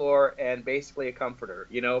on a floor and basically a comforter.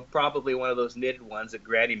 You know, probably one of those knitted ones that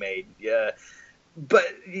Granny made. Yeah. But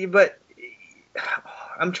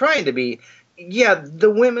I'm trying to be... Yeah,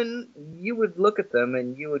 the women, you would look at them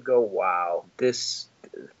and you would go, wow,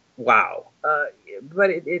 wow.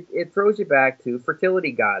 But it throws you back to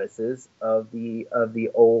fertility goddesses of the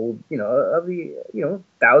old,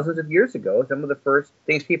 thousands of years ago. Some of the first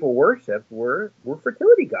things people worshipped were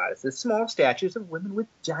fertility goddesses, small statues of women with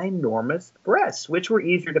ginormous breasts, which were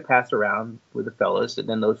easier to pass around with the fellas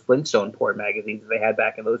than those Flintstone porn magazines they had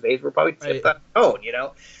back in those days were probably tipped on their own, you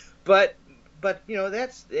know. But you know,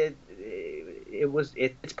 that's it.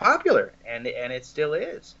 It's popular and it still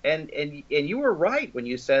is. And you were right when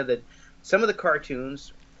you said that some of the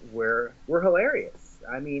cartoons were hilarious.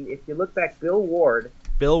 I mean, if you look back, Bill Ward,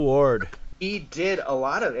 he did a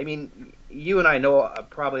lot of. I mean, you and I know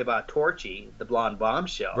probably about Torchy, the blonde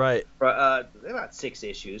bombshell, right? About 6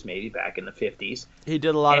 issues, maybe back in the 50s. He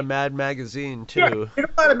did a lot of Mad Magazine too. Yeah, he did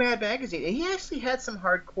a lot of Mad Magazine, and he actually had some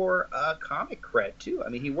hardcore comic cred too. I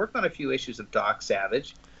mean, he worked on a few issues of Doc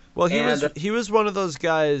Savage. Well, he was one of those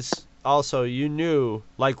guys. Also, you knew,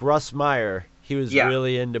 like Russ Meyer, he was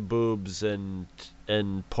really into boobs and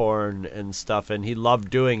porn and stuff, and he loved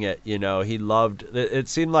doing it. You know, he loved. It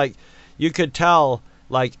seemed like you could tell,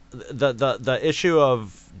 like the issue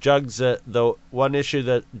of Jugs, the one issue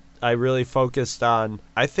that I really focused on.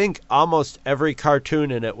 I think almost every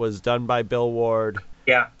cartoon in it was done by Bill Ward.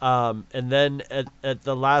 Yeah. And then at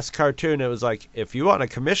the last cartoon, it was like, if you want a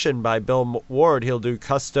commission by Bill Ward, he'll do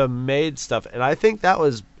custom made stuff. And I think that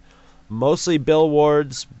was mostly Bill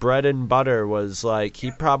Ward's bread and butter. Was like,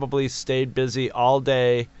 he probably stayed busy all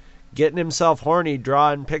day getting himself horny,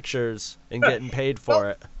 drawing pictures and getting paid for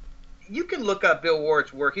it. You can look up Bill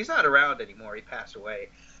Ward's work. He's not around anymore. He passed away.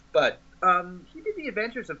 But he did the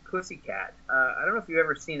Adventures of Pussycat. I don't know if you've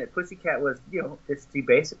ever seen it. Pussycat was, you know, he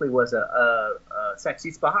basically was a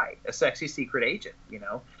sexy spy, a sexy secret agent, you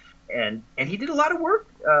know, and he did a lot of work.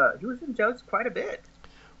 He was in Jugs quite a bit.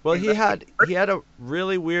 Well, he had a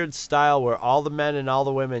really weird style where all the men and all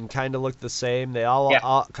the women kind of looked the same. They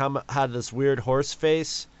all had this weird horse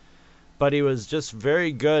face, but he was just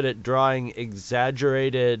very good at drawing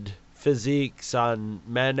exaggerated physiques on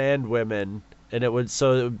men and women. And it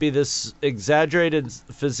would be this exaggerated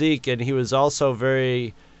physique, and he was also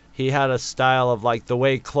he had a style of like the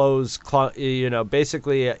way clothes, you know,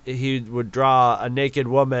 basically he would draw a naked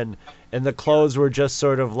woman, and the clothes were just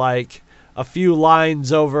sort of like a few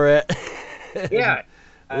lines over it. Yeah.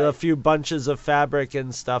 A few bunches of fabric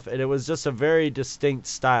and stuff, and it was just a very distinct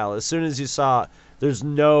style. As soon as you saw it, there's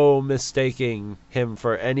no mistaking him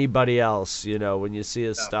for anybody else, you know, when you see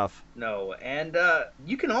his stuff. No, and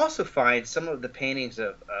you can also find some of the paintings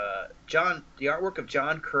of the artwork of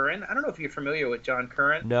John Curran. I don't know if you're familiar with John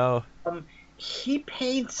Curran. No. He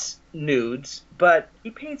paints nudes, but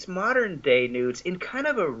he paints modern day nudes in kind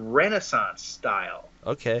of a Renaissance style.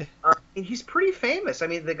 Okay. And he's pretty famous. I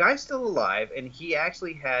mean, the guy's still alive, and he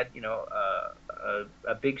actually had, you know,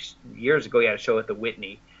 a big years ago. He had a show at the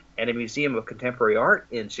Whitney and a Museum of Contemporary Art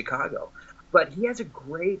in Chicago. But he has a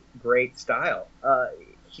great style.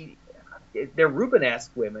 They're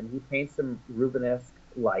Rubenesque women. He paints them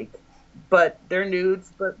Rubenesque-like, but they're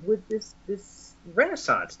nudes, but with this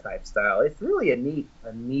Renaissance type style. It's really a neat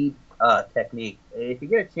technique. If you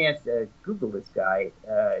get a chance to Google this guy,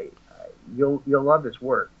 you'll love his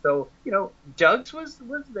work. So, you know, Jugs was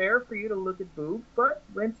there for you to look at boobs, but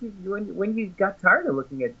when you got tired of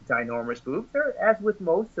looking at ginormous boobs, as with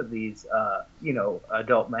most of these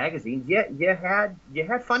adult magazines, you had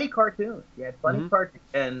funny cartoons. You had funny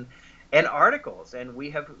cartoons and articles, and we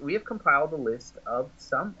have compiled a list of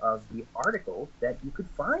some of the articles that you could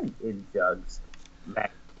find in Jugs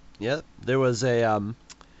magazine. Yeah, there was an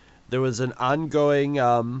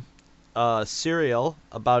ongoing serial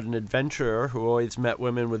about an adventurer who always met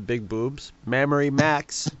women with big boobs, Mammary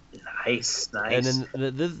Max. Nice. And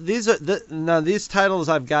then these titles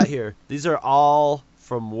I've got here, these are all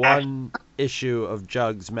from one issue of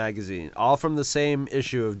Jugs magazine, all from the same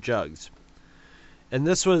issue of Jugs. And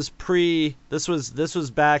this was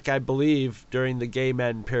back, I believe, during the gay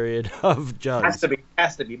men period of Jugs.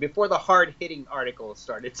 Has to be before the hard-hitting articles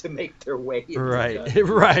started to make their way into Right. Jugs.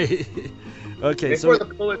 Right. Okay, before the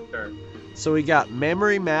Pulitzer. So we got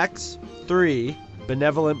Mammary Max 3,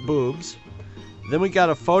 Benevolent Boobs. Then we got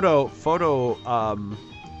a photo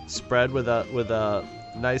spread with a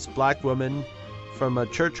nice black woman from a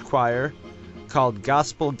church choir called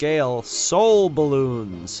Gospel Gale Soul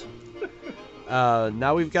Balloons.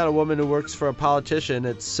 Now we've got a woman who works for a politician.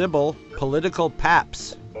 It's Sybil, Political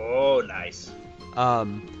Paps. Oh, nice.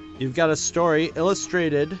 You've got a story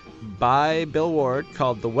illustrated by Bill Ward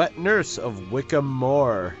called The Wet Nurse of Wickham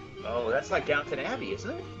Moor. Oh, that's like Downton Abbey,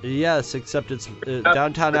 isn't it? Yes, except it's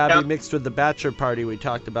Downtown Abbey mixed with the bachelor party we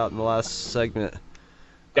talked about in the last segment.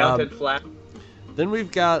 Downton Flat. Then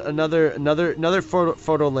we've got another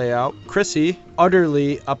photo layout. Chrissy,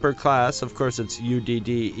 utterly upper class. Of course, it's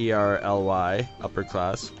UDDERLY, upper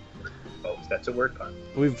class. Oh, that's a word pun.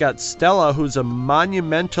 We've got Stella, who's a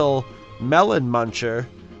monumental melon muncher,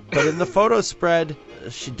 but in the photo spread,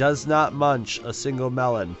 she does not munch a single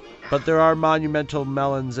melon. But there are monumental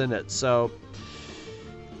melons in it, so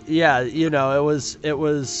yeah, you know, it was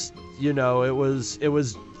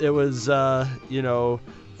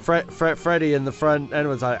Freddie in the front end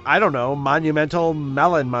was like, I don't know, monumental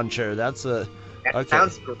melon muncher. That okay.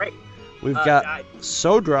 Sounds great. We've got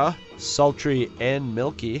Sodra, sultry and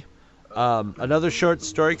milky. Another short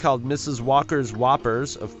story called Mrs. Walker's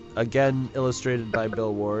Whoppers, again illustrated by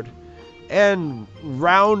Bill Ward. And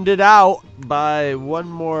rounded out by one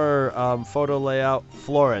more photo layout,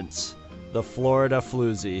 Florence, the Florida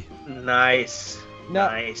Floozy. Nice. Now,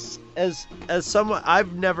 nice. As someone,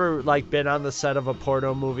 I've never been on the set of a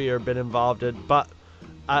porno movie or been involved in, but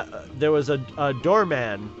there was a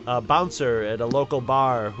doorman, a bouncer at a local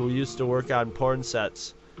bar who used to work on porn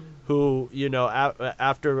sets, who, you know,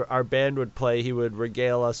 after our band would play, he would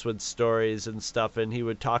regale us with stories and stuff, and he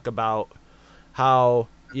would talk about how,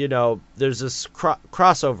 you know, there's this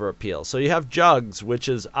crossover appeal. So you have Jugs, which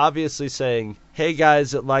is obviously saying, hey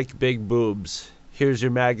guys that like big boobs, here's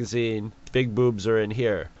your magazine, big boobs are in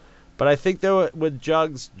here. But I think with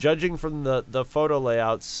Jugs, judging from the photo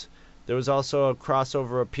layouts, there was also a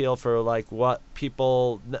crossover appeal for like what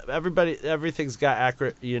people, everything's got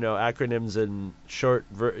acronyms and short,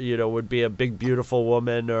 you know, would be a big beautiful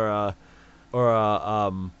woman or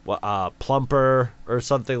a plumper or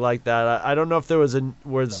something like that. I don't know if there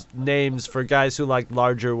was names for guys who liked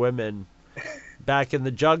larger women back in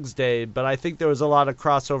the Jugs day, but I think there was a lot of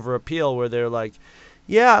crossover appeal where they're like,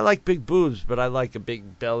 yeah, I like big boobs, but I like a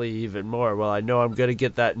big belly even more. Well, I know I'm gonna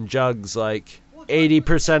get that in Jugs like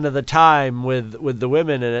 80% of the time with the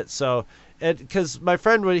women in it. So, because my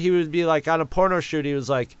friend he would be like on a porno shoot, he was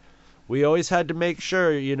like, we always had to make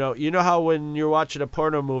sure, you know how when you're watching a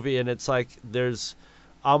porno movie and it's like there's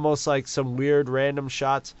almost like some weird random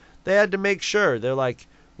shots, they had to make sure. They're like,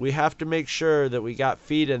 we have to make sure that we got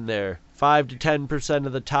feet in there 5 to 10%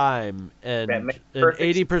 of the time, and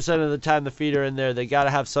 80% of the time the feet are in there, they got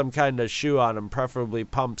to have some kind of shoe on them, preferably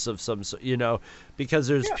pumps of some, you know, because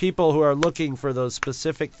there's people who are looking for those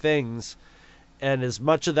specific things, and as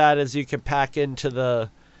much of that as you can pack into the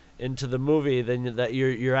movie, then that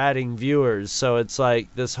you're adding viewers. So it's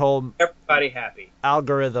like this whole everybody happy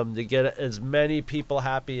algorithm to get as many people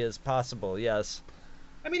happy as possible. Yes.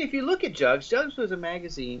 I mean, if you look at Jugs was a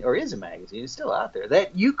magazine, or is a magazine, it's still out there,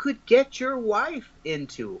 that you could get your wife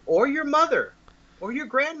into, or your mother, or your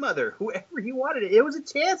grandmother, whoever you wanted. It was a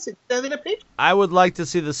chance at sending a picture. I would like to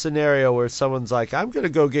see the scenario where someone's like, I'm going to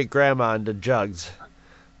go get grandma into Jugs.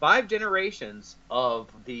 5 generations of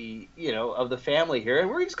the family here, and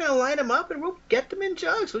we're just going to line them up and we'll get them in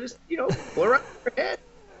Jugs. We'll just, pull around their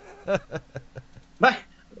head. But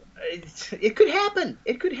it could happen.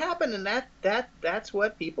 It could happen, and that's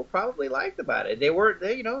what people probably liked about it. The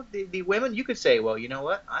women, you could say, well, you know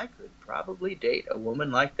what? I could probably date a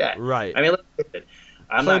woman like that. Right. I mean, let's face it.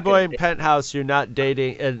 Playboy and Penthouse, you're not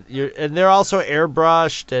dating, and they're also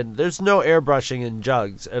airbrushed, and there's no airbrushing in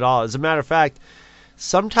Jugs at all. As a matter of fact,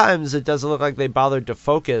 sometimes it doesn't look like they bothered to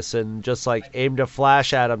focus and just like aimed a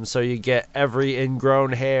flash at them, so you get every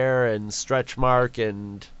ingrown hair and stretch mark.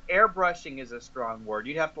 And airbrushing is a strong word.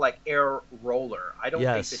 You'd have to like air roller. I don't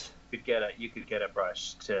think that you could get a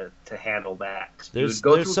brush to handle that. There's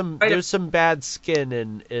some bad skin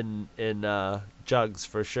in Jugs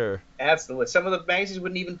for sure. Absolutely. Some of the magazines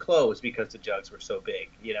wouldn't even close because the Jugs were so big.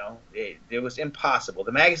 It was impossible.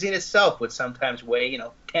 The magazine itself would sometimes weigh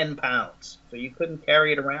 10 pounds, so you couldn't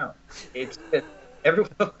carry it around.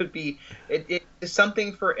 Everyone would be. It's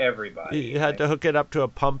something for everybody. You had to hook it up to a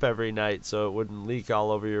pump every night so it wouldn't leak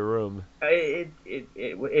all over your room.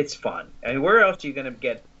 It's fun. I mean, where else are you gonna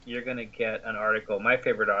get? You're gonna get an article. My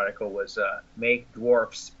favorite article was "Make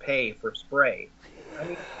Dwarfs Pay for Spray." I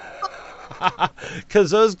mean,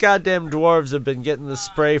 because those goddamn dwarves have been getting the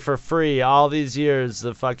spray for free all these years.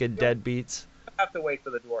 The fucking deadbeats. I have to wait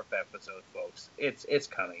for the dwarf episode, folks. It's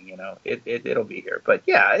coming. It'll be here. But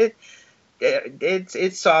yeah,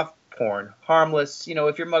 it's soft porn, harmless. You know,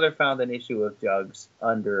 if your mother found an issue of Jugs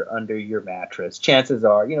under your mattress, chances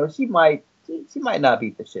are, you know, she might not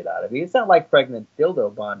beat the shit out of you. It's not like Pregnant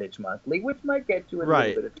Dildo Bondage Monthly, which might get you a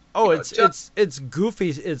right. little bit of. Oh, it's goofy.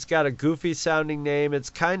 It's got a goofy sounding name. It's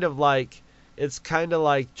kind of like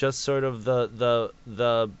just sort of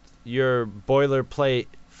the your boilerplate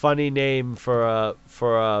funny name for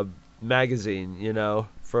a magazine, you know,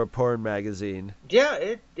 for a porn magazine. Yeah,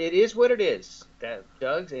 it is what it is. That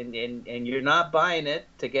Jugs, and you're not buying it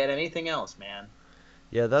to get anything else, man.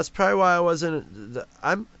 Yeah, that's probably why I wasn't.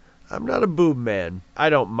 I'm not a boob man. I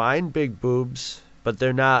don't mind big boobs, but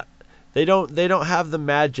they're not. They don't have the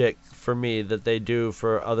magic for me that they do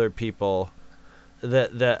for other people.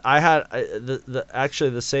 That I had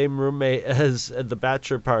actually the same roommate as at the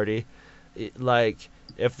bachelor party. Like,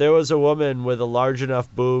 if there was a woman with a large enough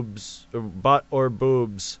butt or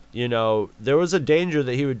boobs, you know, there was a danger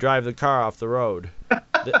that he would drive the car off the road.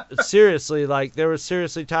 Seriously, like, there were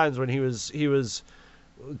seriously times when he was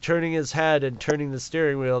turning his head and turning the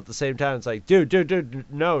steering wheel at the same time. It's like, dude,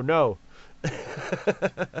 no.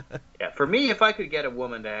 Yeah, for me, if I could get a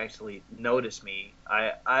woman to actually notice me,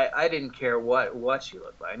 I didn't care what she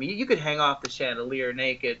looked like. I mean, you could hang off the chandelier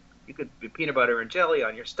naked. You could be peanut butter and jelly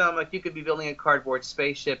on your stomach. You could be building a cardboard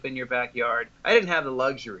spaceship in your backyard. I didn't have the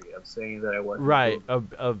luxury of saying that I wasn't. Right,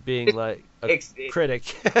 of being like a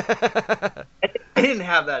critic. I didn't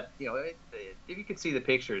have that, you know. If you could see the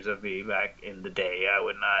pictures of me back in the day,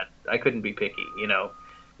 I couldn't be picky, you know.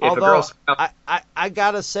 If although, a girl I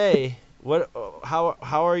gotta say, how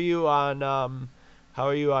are you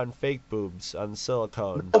on fake boobs, on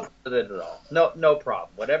silicone? No problem at all. No problem.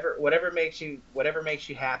 Whatever makes you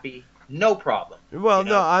happy, no problem. Well, you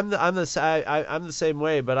know? No, I'm the same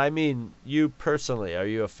way, but I mean, you personally, are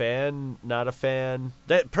you a fan? Not a fan?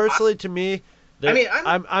 That personally, to me,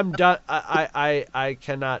 I'm done. I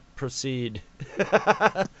cannot proceed.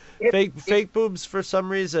 Fake boobs for some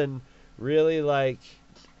reason really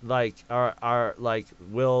are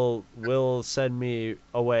will send me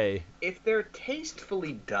away. If they're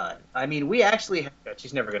tastefully done. I mean, we actually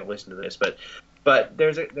she's never going to listen to this, but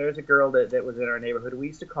there's a girl that was in our neighborhood. We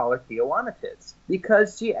used to call her Tijuana Tits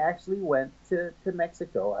because she actually went to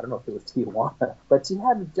Mexico. I don't know if it was Tijuana, but she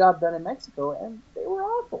had a job done in Mexico, and they were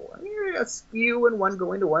awful. I mean, you're askew and one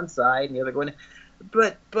going to one side and the other going to...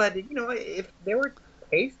 But you know, if they were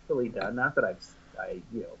tastefully done, not that I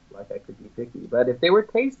you know, like I could be picky, but if they were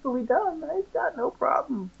tastefully done, I've got no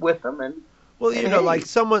problem with them. And well, you know, like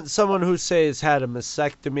someone who says had a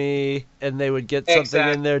mastectomy and they would get something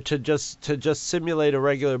in there to just simulate a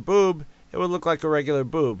regular boob, it would look like a regular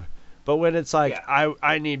boob. But when it's like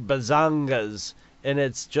I need bazangas and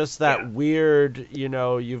it's just that weird, you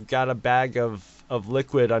know, you've got a bag of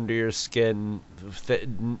liquid under your skin,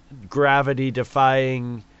 gravity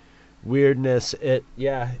defying weirdness.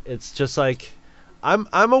 It's just like I'm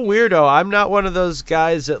a weirdo. I'm not one of those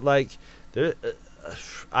guys that like.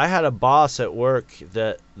 I had a boss at work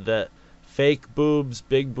that fake boobs,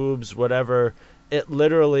 big boobs, whatever. It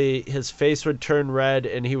literally, his face would turn red,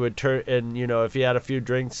 and he would turn, and you know, if he had a few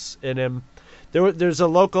drinks in him, there's a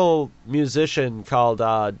local musician called.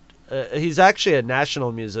 He's actually a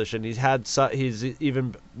national musician. He's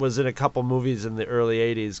even was in a couple movies in the early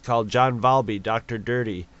 '80s called John Valby, Dr.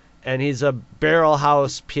 Dirty. And he's a barrel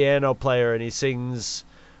house piano player, and he sings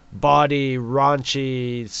bawdy,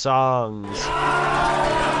 raunchy songs.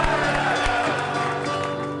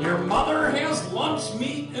 Your mother has lunch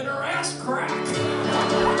meat in her ass crack.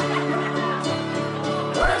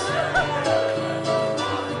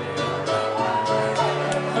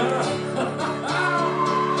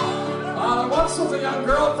 Once was a young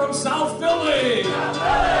girl from South Philly.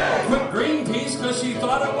 Quit green peas because she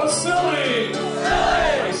thought it was silly.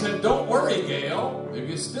 I said, don't worry, Gail. If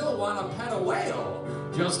you still want to pet a whale,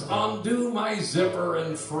 just undo my zipper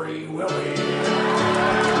and free Willy.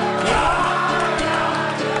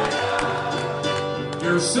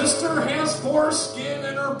 Your sister has foreskin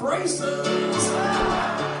in her braces.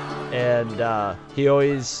 And he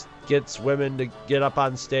always gets women to get up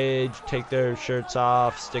on stage, take their shirts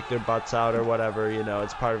off, stick their butts out or whatever, you know,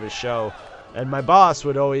 it's part of his show. And my boss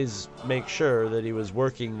would always make sure that he was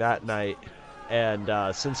working that night.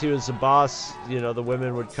 And since he was the boss, you know, the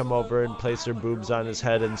women would come over and place their boobs on his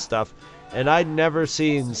head and stuff. And I'd never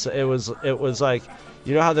seen, it was like,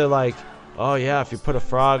 you know how they're like, oh yeah, if you put a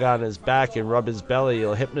frog on his back and rub his belly,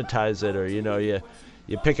 you'll hypnotize it. Or, you know,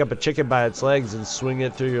 you pick up a chicken by its legs and swing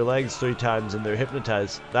it through your legs 3 times and they're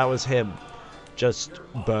hypnotized. That was him. Just,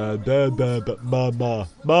 ba ba ba ba mama,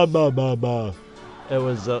 mama, mama. It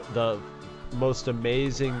was the most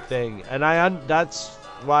amazing thing. And that's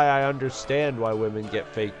why I understand why women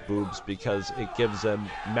get fake boobs, because it gives them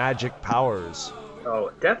magic powers.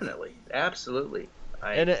 Oh, definitely, absolutely.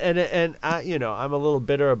 And I, I'm a little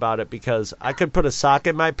bitter about it because I could put a sock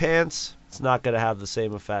in my pants. It's not going to have the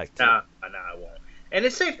same effect. No, I won't. And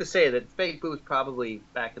it's safe to say that fake boobs probably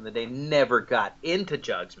back in the day never got into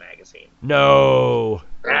Jugs magazine. No.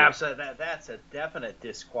 Absolutely, that's a definite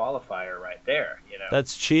disqualifier right there.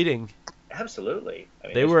 That's cheating. Absolutely. I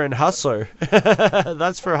mean, they were in Hustler.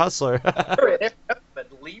 That's for Hustler.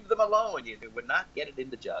 But leave them alone. You would not get it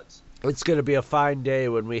into Jugs. It's going to be a fine day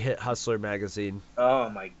when we hit Hustler magazine. Oh,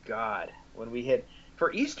 my God. When we hit...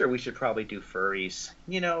 For Easter, we should probably do furries.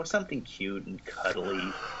 Something cute and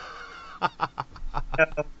cuddly.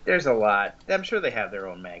 There's a lot. I'm sure they have their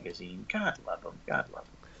own magazine. God love them. God love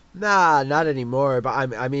them. Nah, not anymore.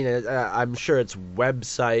 But I'm sure it's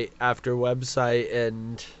website after website,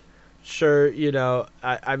 and sure,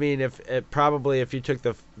 if you took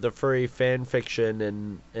the furry fan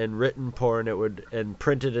fiction and written porn, and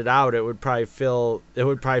printed it out, it would probably fill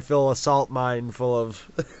a salt mine full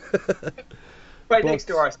of right next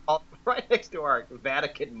to our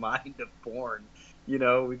Vatican mine of porn.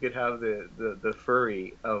 We could have the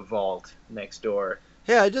furry vault next door.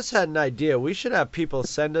 Yeah, I just had an idea. We should have people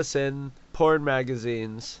send us in porn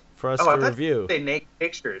magazines for us to review. They naked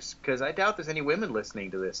pictures, because I doubt there's any women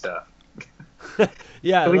listening to this stuff.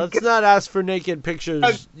 Yeah, let's not ask for naked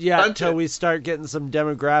pictures yet until we start getting some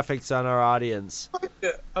demographics on our audience.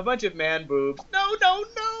 A bunch of man boobs.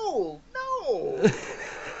 No.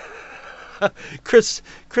 Chris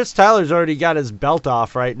Tyler's already got his belt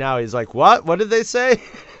off right now. He's like, what? What did they say?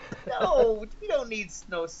 No, we don't need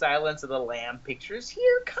no Silence of the Lamb pictures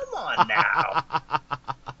here. Come on now.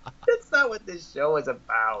 That's not what this show is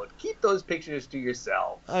about. Keep those pictures to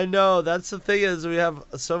yourself. I know. That's the thing, is we have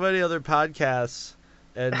so many other podcasts.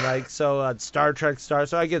 And Star Trek so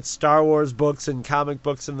I get Star Wars books and comic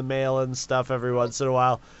books in the mail and stuff every once in a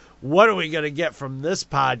while. What are we going to get from this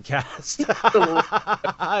podcast?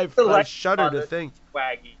 I shudder to think.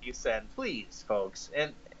 Swaggy you send, please, folks.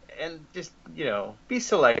 And just, be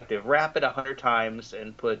selective. Wrap it 100 times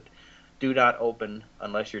and put do not open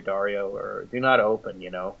unless you're Dario, or do not open,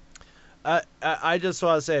 I just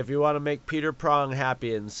want to say, if you want to make Peter Prong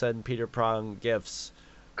happy and send Peter Prong gifts,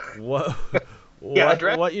 what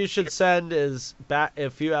you should send is back.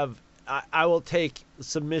 If you have, I will take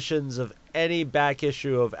submissions of any back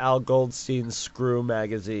issue of Al Goldstein's Screw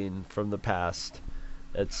magazine from the past.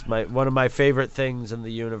 It's one of my favorite things in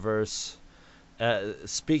the universe.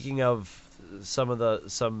 Speaking of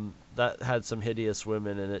some that had some hideous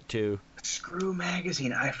women in it too. Screw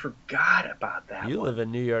magazine, I forgot about that. You live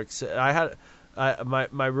in New York City.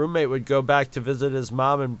 My roommate would go back to visit his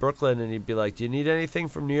mom in Brooklyn, and he'd be like, "Do you need anything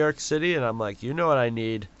from New York City?" And I'm like, "You know what I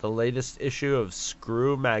need? The latest issue of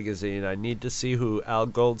Screw magazine. I need to see who Al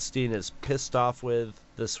Goldstein is pissed off with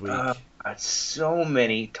this week." So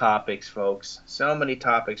many topics, folks. So many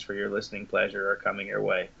topics for your listening pleasure are coming your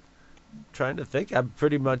way. I'm trying to think. I'm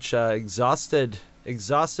pretty much exhausted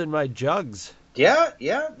my jugs. Yeah,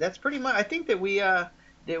 that's pretty much. I think that we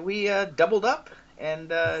doubled up and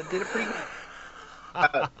did a pretty good.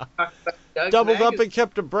 Doubled up and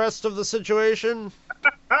kept abreast of the situation.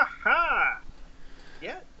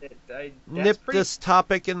 Yeah, nipped this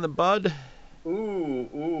topic in the bud.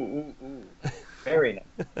 Ooh. Very nice.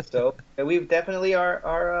 So we've definitely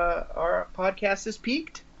our podcast is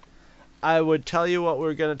peaked. I would tell you what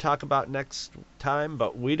we're going to talk about next time,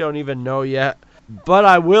 but we don't even know yet. But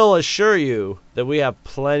I will assure you that we have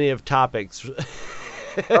plenty of topics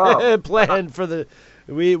planned for the.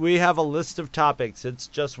 We have a list of topics. It's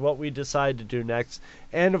just what we decide to do next.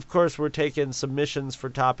 And of course, we're taking submissions for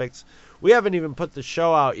topics. We haven't even put the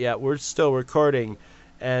show out yet. We're still recording,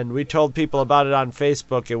 and we told people about it on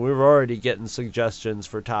Facebook, and we were already getting suggestions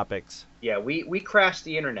for topics. Yeah, we crashed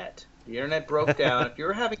the internet. The internet broke down. If you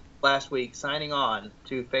were having last week signing on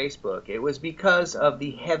to Facebook, it was because of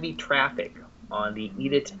the heavy traffic on the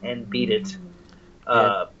Eat It and Beat It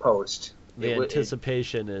post. The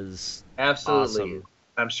anticipation is absolutely awesome.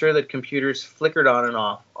 I'm sure that computers flickered on and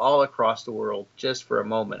off all across the world just for a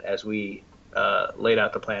moment as we laid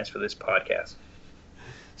out the plans for this podcast.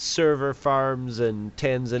 Server farms in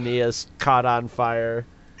Tanzania caught on fire.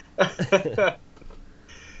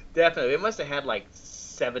 Definitely. It must have had like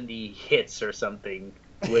 70 hits or something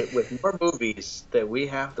with more movies that we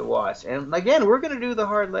have to watch. And again, we're going to do the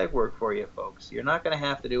hard legwork for you, folks. You're not going to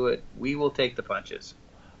have to do it. We will take the punches.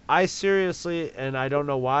 I seriously, and I don't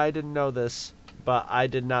know why I didn't know this, but I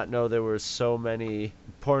did not know there were so many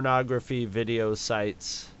pornography video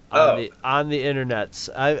sites on the internets.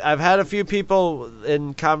 I've had a few people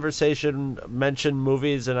in conversation mention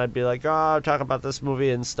movies, and I'd be like, oh, talk about this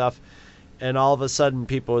movie and stuff, and all of a sudden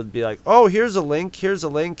people would be like, oh, here's a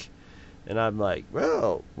link, and I'm like,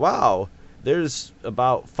 well, wow, there's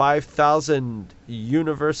about 5,000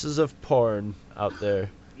 universes of porn out there.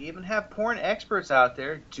 We even have porn experts out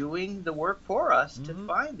there doing the work for us to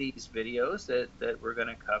find these videos that we're going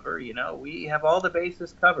to cover. You know, we have all the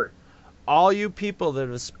bases covered. All you people that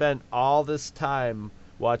have spent all this time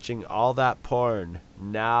watching all that porn,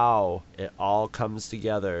 now it all comes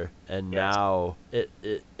together, and now it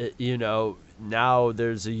you know, now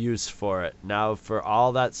there's a use for it. Now for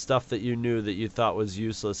all that stuff that you knew that you thought was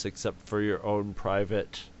useless except for your own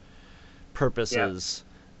private purposes.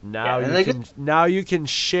 Now you can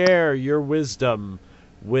share your wisdom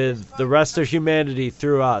with the rest of humanity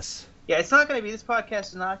through us. Yeah, it's not going to be, this podcast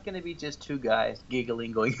is not going to be just two guys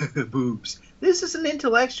giggling, going, boobs. This is an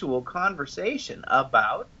intellectual conversation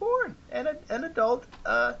about porn and an adult,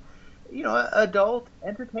 adult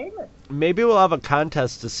entertainment. Maybe we'll have a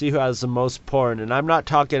contest to see who has the most porn, and I'm not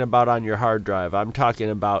talking about on your hard drive. I'm talking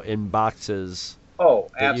about in boxes. Oh,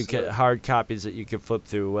 that absolutely. You get hard copies that you can flip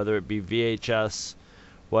through, whether it be VHS,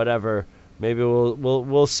 whatever. Maybe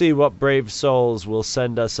we'll see what brave souls will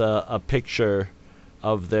send us a picture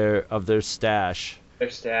of their stash. Their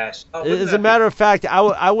stash. Oh, as a matter of fact,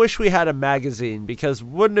 I wish we had a magazine, because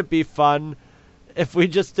wouldn't it be fun if we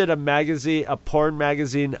just did a porn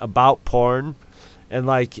magazine about porn, and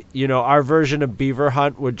like, you know, our version of Beaver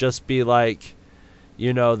Hunt would just be like,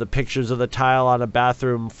 you know, the pictures of the tile on a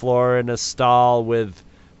bathroom floor in a stall with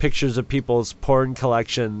pictures of people's porn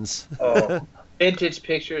collections. Oh. Vintage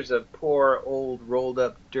pictures of poor, old,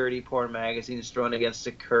 rolled-up, dirty porn magazines thrown against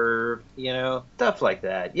a curve, you know, stuff like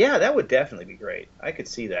that. Yeah, that would definitely be great. I could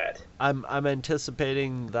see that. I'm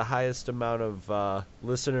anticipating the highest amount of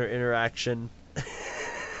listener interaction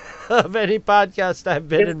of any podcast I've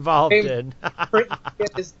been involved in.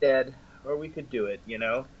 It is dead, or we could do it, you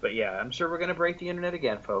know. But yeah, I'm sure we're going to break the internet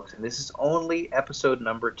again, folks. And this is only episode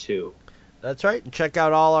number 2. That's right. And check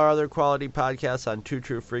out all our other quality podcasts on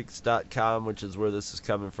twotruefreaks.com, which is where this is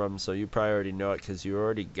coming from. So you probably already know it because you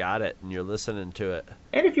already got it and you're listening to it.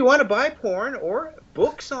 And if you want to buy porn or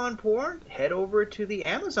books on porn, head over to the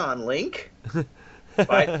Amazon link.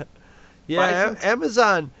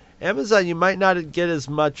 Amazon, you might not get as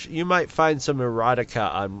much. You might find some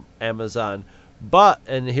erotica on Amazon. But,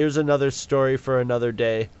 and here's another story for another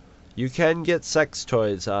day, you can get sex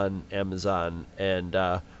toys on Amazon. And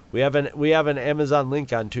we have an Amazon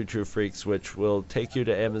link on Two True Freaks, which will take you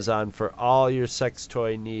to Amazon for all your sex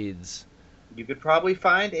toy needs. You could probably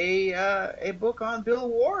find a book on Bill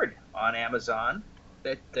Ward on Amazon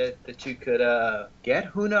that you could get.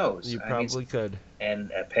 Who knows? You probably could.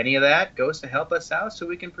 And a penny of that goes to help us out so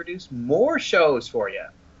we can produce more shows for you.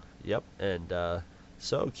 Yep. And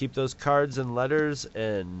so keep those cards and letters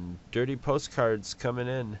and dirty postcards coming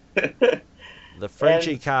in. The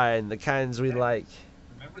Frenchy kind, the kinds we like.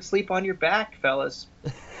 Remember to sleep on your back, fellas.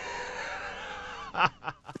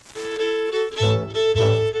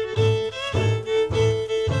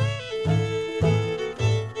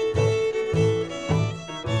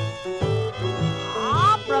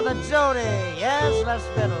 Brother Jody, yes, let's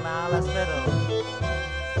fiddle now, let's fiddle.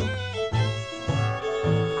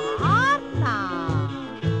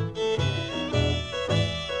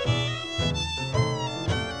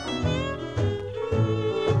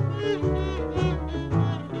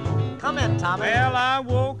 Come in, Tommy. Well, I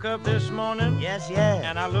woke up this morning. Yes, yes.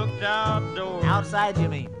 And I looked outdoors. Outside, you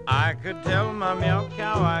mean? I could tell my milk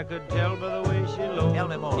cow, I could tell by the way she looked. Tell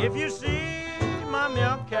me more. If you see my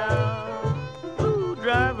milk cow, ooh,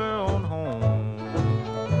 drive her on home.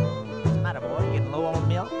 What's the matter, boy? Getting low on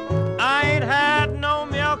milk? I ain't had no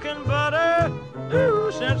milk and butter,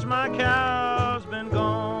 ooh, since my cow's been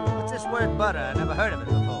gone. What's this word butter? I never heard of it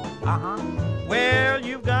before. Uh-huh. Well,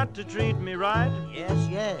 you've got to treat me right. Yes,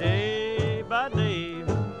 yes. Day by day.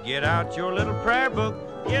 Get out your little prayer book.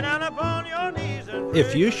 Get down upon your knees and pray.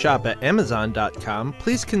 If you shop at Amazon.com,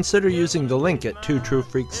 please consider using the link at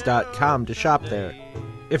twotruefreaks.com to shop there.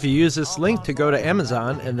 If you use this link to go to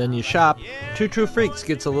Amazon and then you shop, Two True Freaks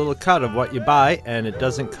gets a little cut of what you buy, and it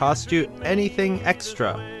doesn't cost you anything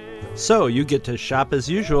extra. So you get to shop as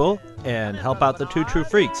usual and help out the Two True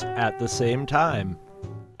Freaks at the same time.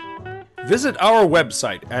 Visit our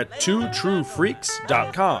website at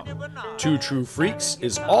twotruefreaks.com. Two True Freaks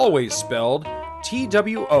is always spelled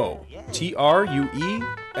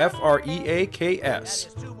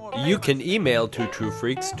TWOTRUEFREAKS. You can email Two True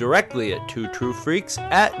Freaks directly at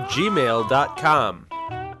twotruefreaks@gmail.com.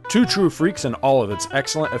 Two True Freaks and all of its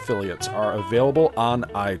excellent affiliates are available on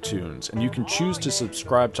iTunes, and you can choose to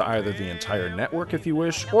subscribe to either the entire network if you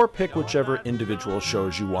wish, or pick whichever individual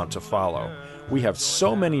shows you want to follow. We have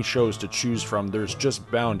so many shows to choose from, there's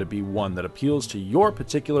just bound to be one that appeals to your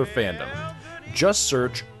particular fandom. Just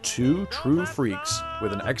search Two True Freaks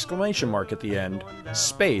with an exclamation mark at the end,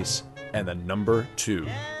 space, and the number 2.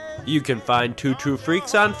 You can find Two True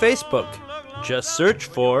Freaks on Facebook. Just search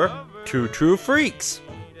for Two True Freaks.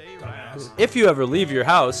 If you ever leave your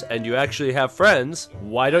house and you actually have friends,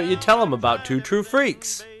 why don't you tell them about Two True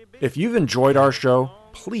Freaks? If you've enjoyed our show,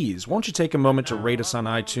 please won't you take a moment to rate us on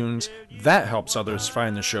iTunes? That helps others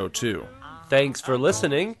find the show too. Thanks for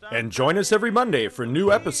listening. And join us every Monday for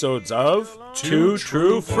new episodes of Two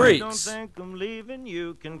True Freaks. Don't think I'm leaving.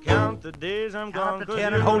 You can count the days I'm gone. to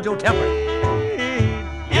 10 and hold your temper.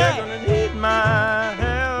 You're gonna need my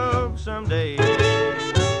help someday.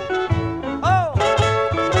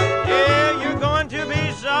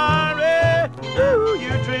 Sorry, do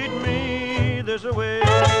you treat me this way?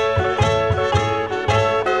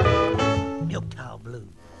 Milk Towel Blues.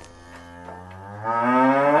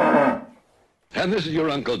 And this is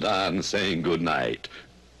your Uncle Don saying good night.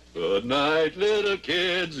 Good night, little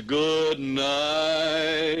kids, good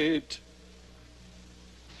night.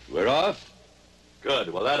 We're off?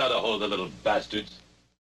 Good. Well, that ought to hold the little bastards.